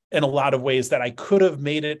judgment in a lot of ways that I could have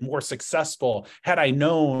made it more successful had I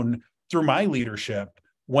known through my leadership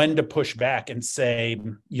when to push back and say,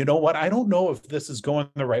 you know what, I don't know if this is going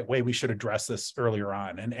the right way. We should address this earlier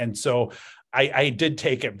on. And so I did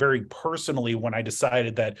take it very personally when I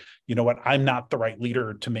decided that, you know what, I'm not the right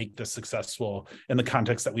leader to make this successful in the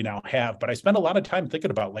context that we now have. But I spent a lot of time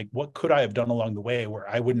thinking about, like, what could I have done along the way where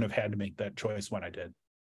I wouldn't have had to make that choice when I did.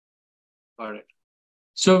 All right.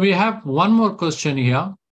 So we have one more question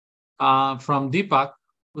here from Deepak,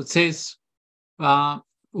 which says,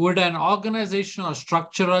 would an organizational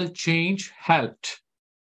structural change helped?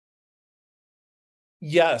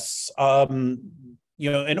 Yes.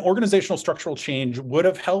 An organizational structural change would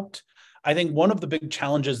have helped. I think one of the big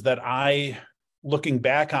challenges that I, looking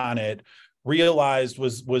back on it, realized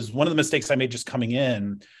was one of the mistakes I made just coming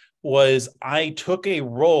in was I took a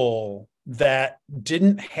role that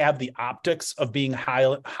didn't have the optics of being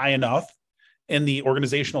high enough in the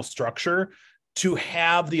organizational structure to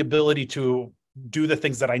have the ability to do the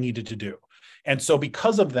things that I needed to do. And so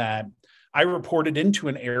because of that, I reported into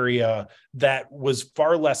an area that was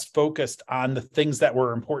far less focused on the things that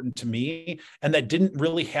were important to me and that didn't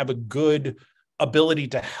really have a good ability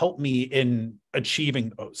to help me in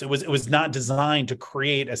achieving those. It was not designed to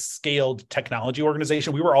create a scaled technology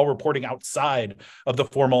organization. We were all reporting outside of the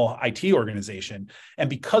formal IT organization. And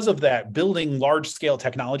because of that, building large scale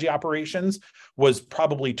technology operations was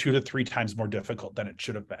probably 2 to 3 times more difficult than it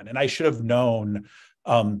should have been. And I should have known,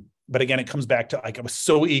 but again, it comes back to, like, I was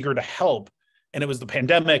so eager to help, and it was the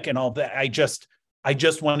pandemic and all that. I just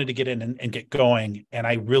wanted to get in and get going. And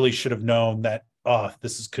I really should have known that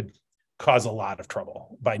this could cause a lot of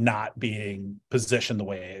trouble by not being positioned the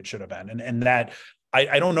way it should have been. And that,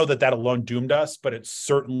 I don't know that alone doomed us, but it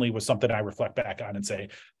certainly was something I reflect back on and say,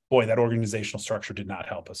 boy, that organizational structure did not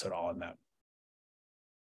help us at all in that.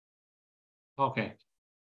 Okay.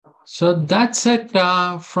 So that's it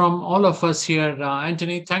from all of us here.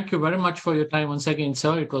 Anthony, thank you very much for your time once again,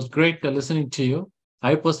 sir. It was great listening to you.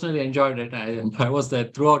 I personally enjoyed it. I was there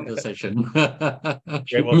throughout the session.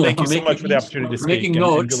 Great. Well, thank you so much for the opportunity to speak. Making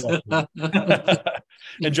notes.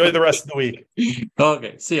 Enjoy the rest of the week.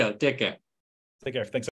 Okay. See ya. Take care. Take care. Thanks.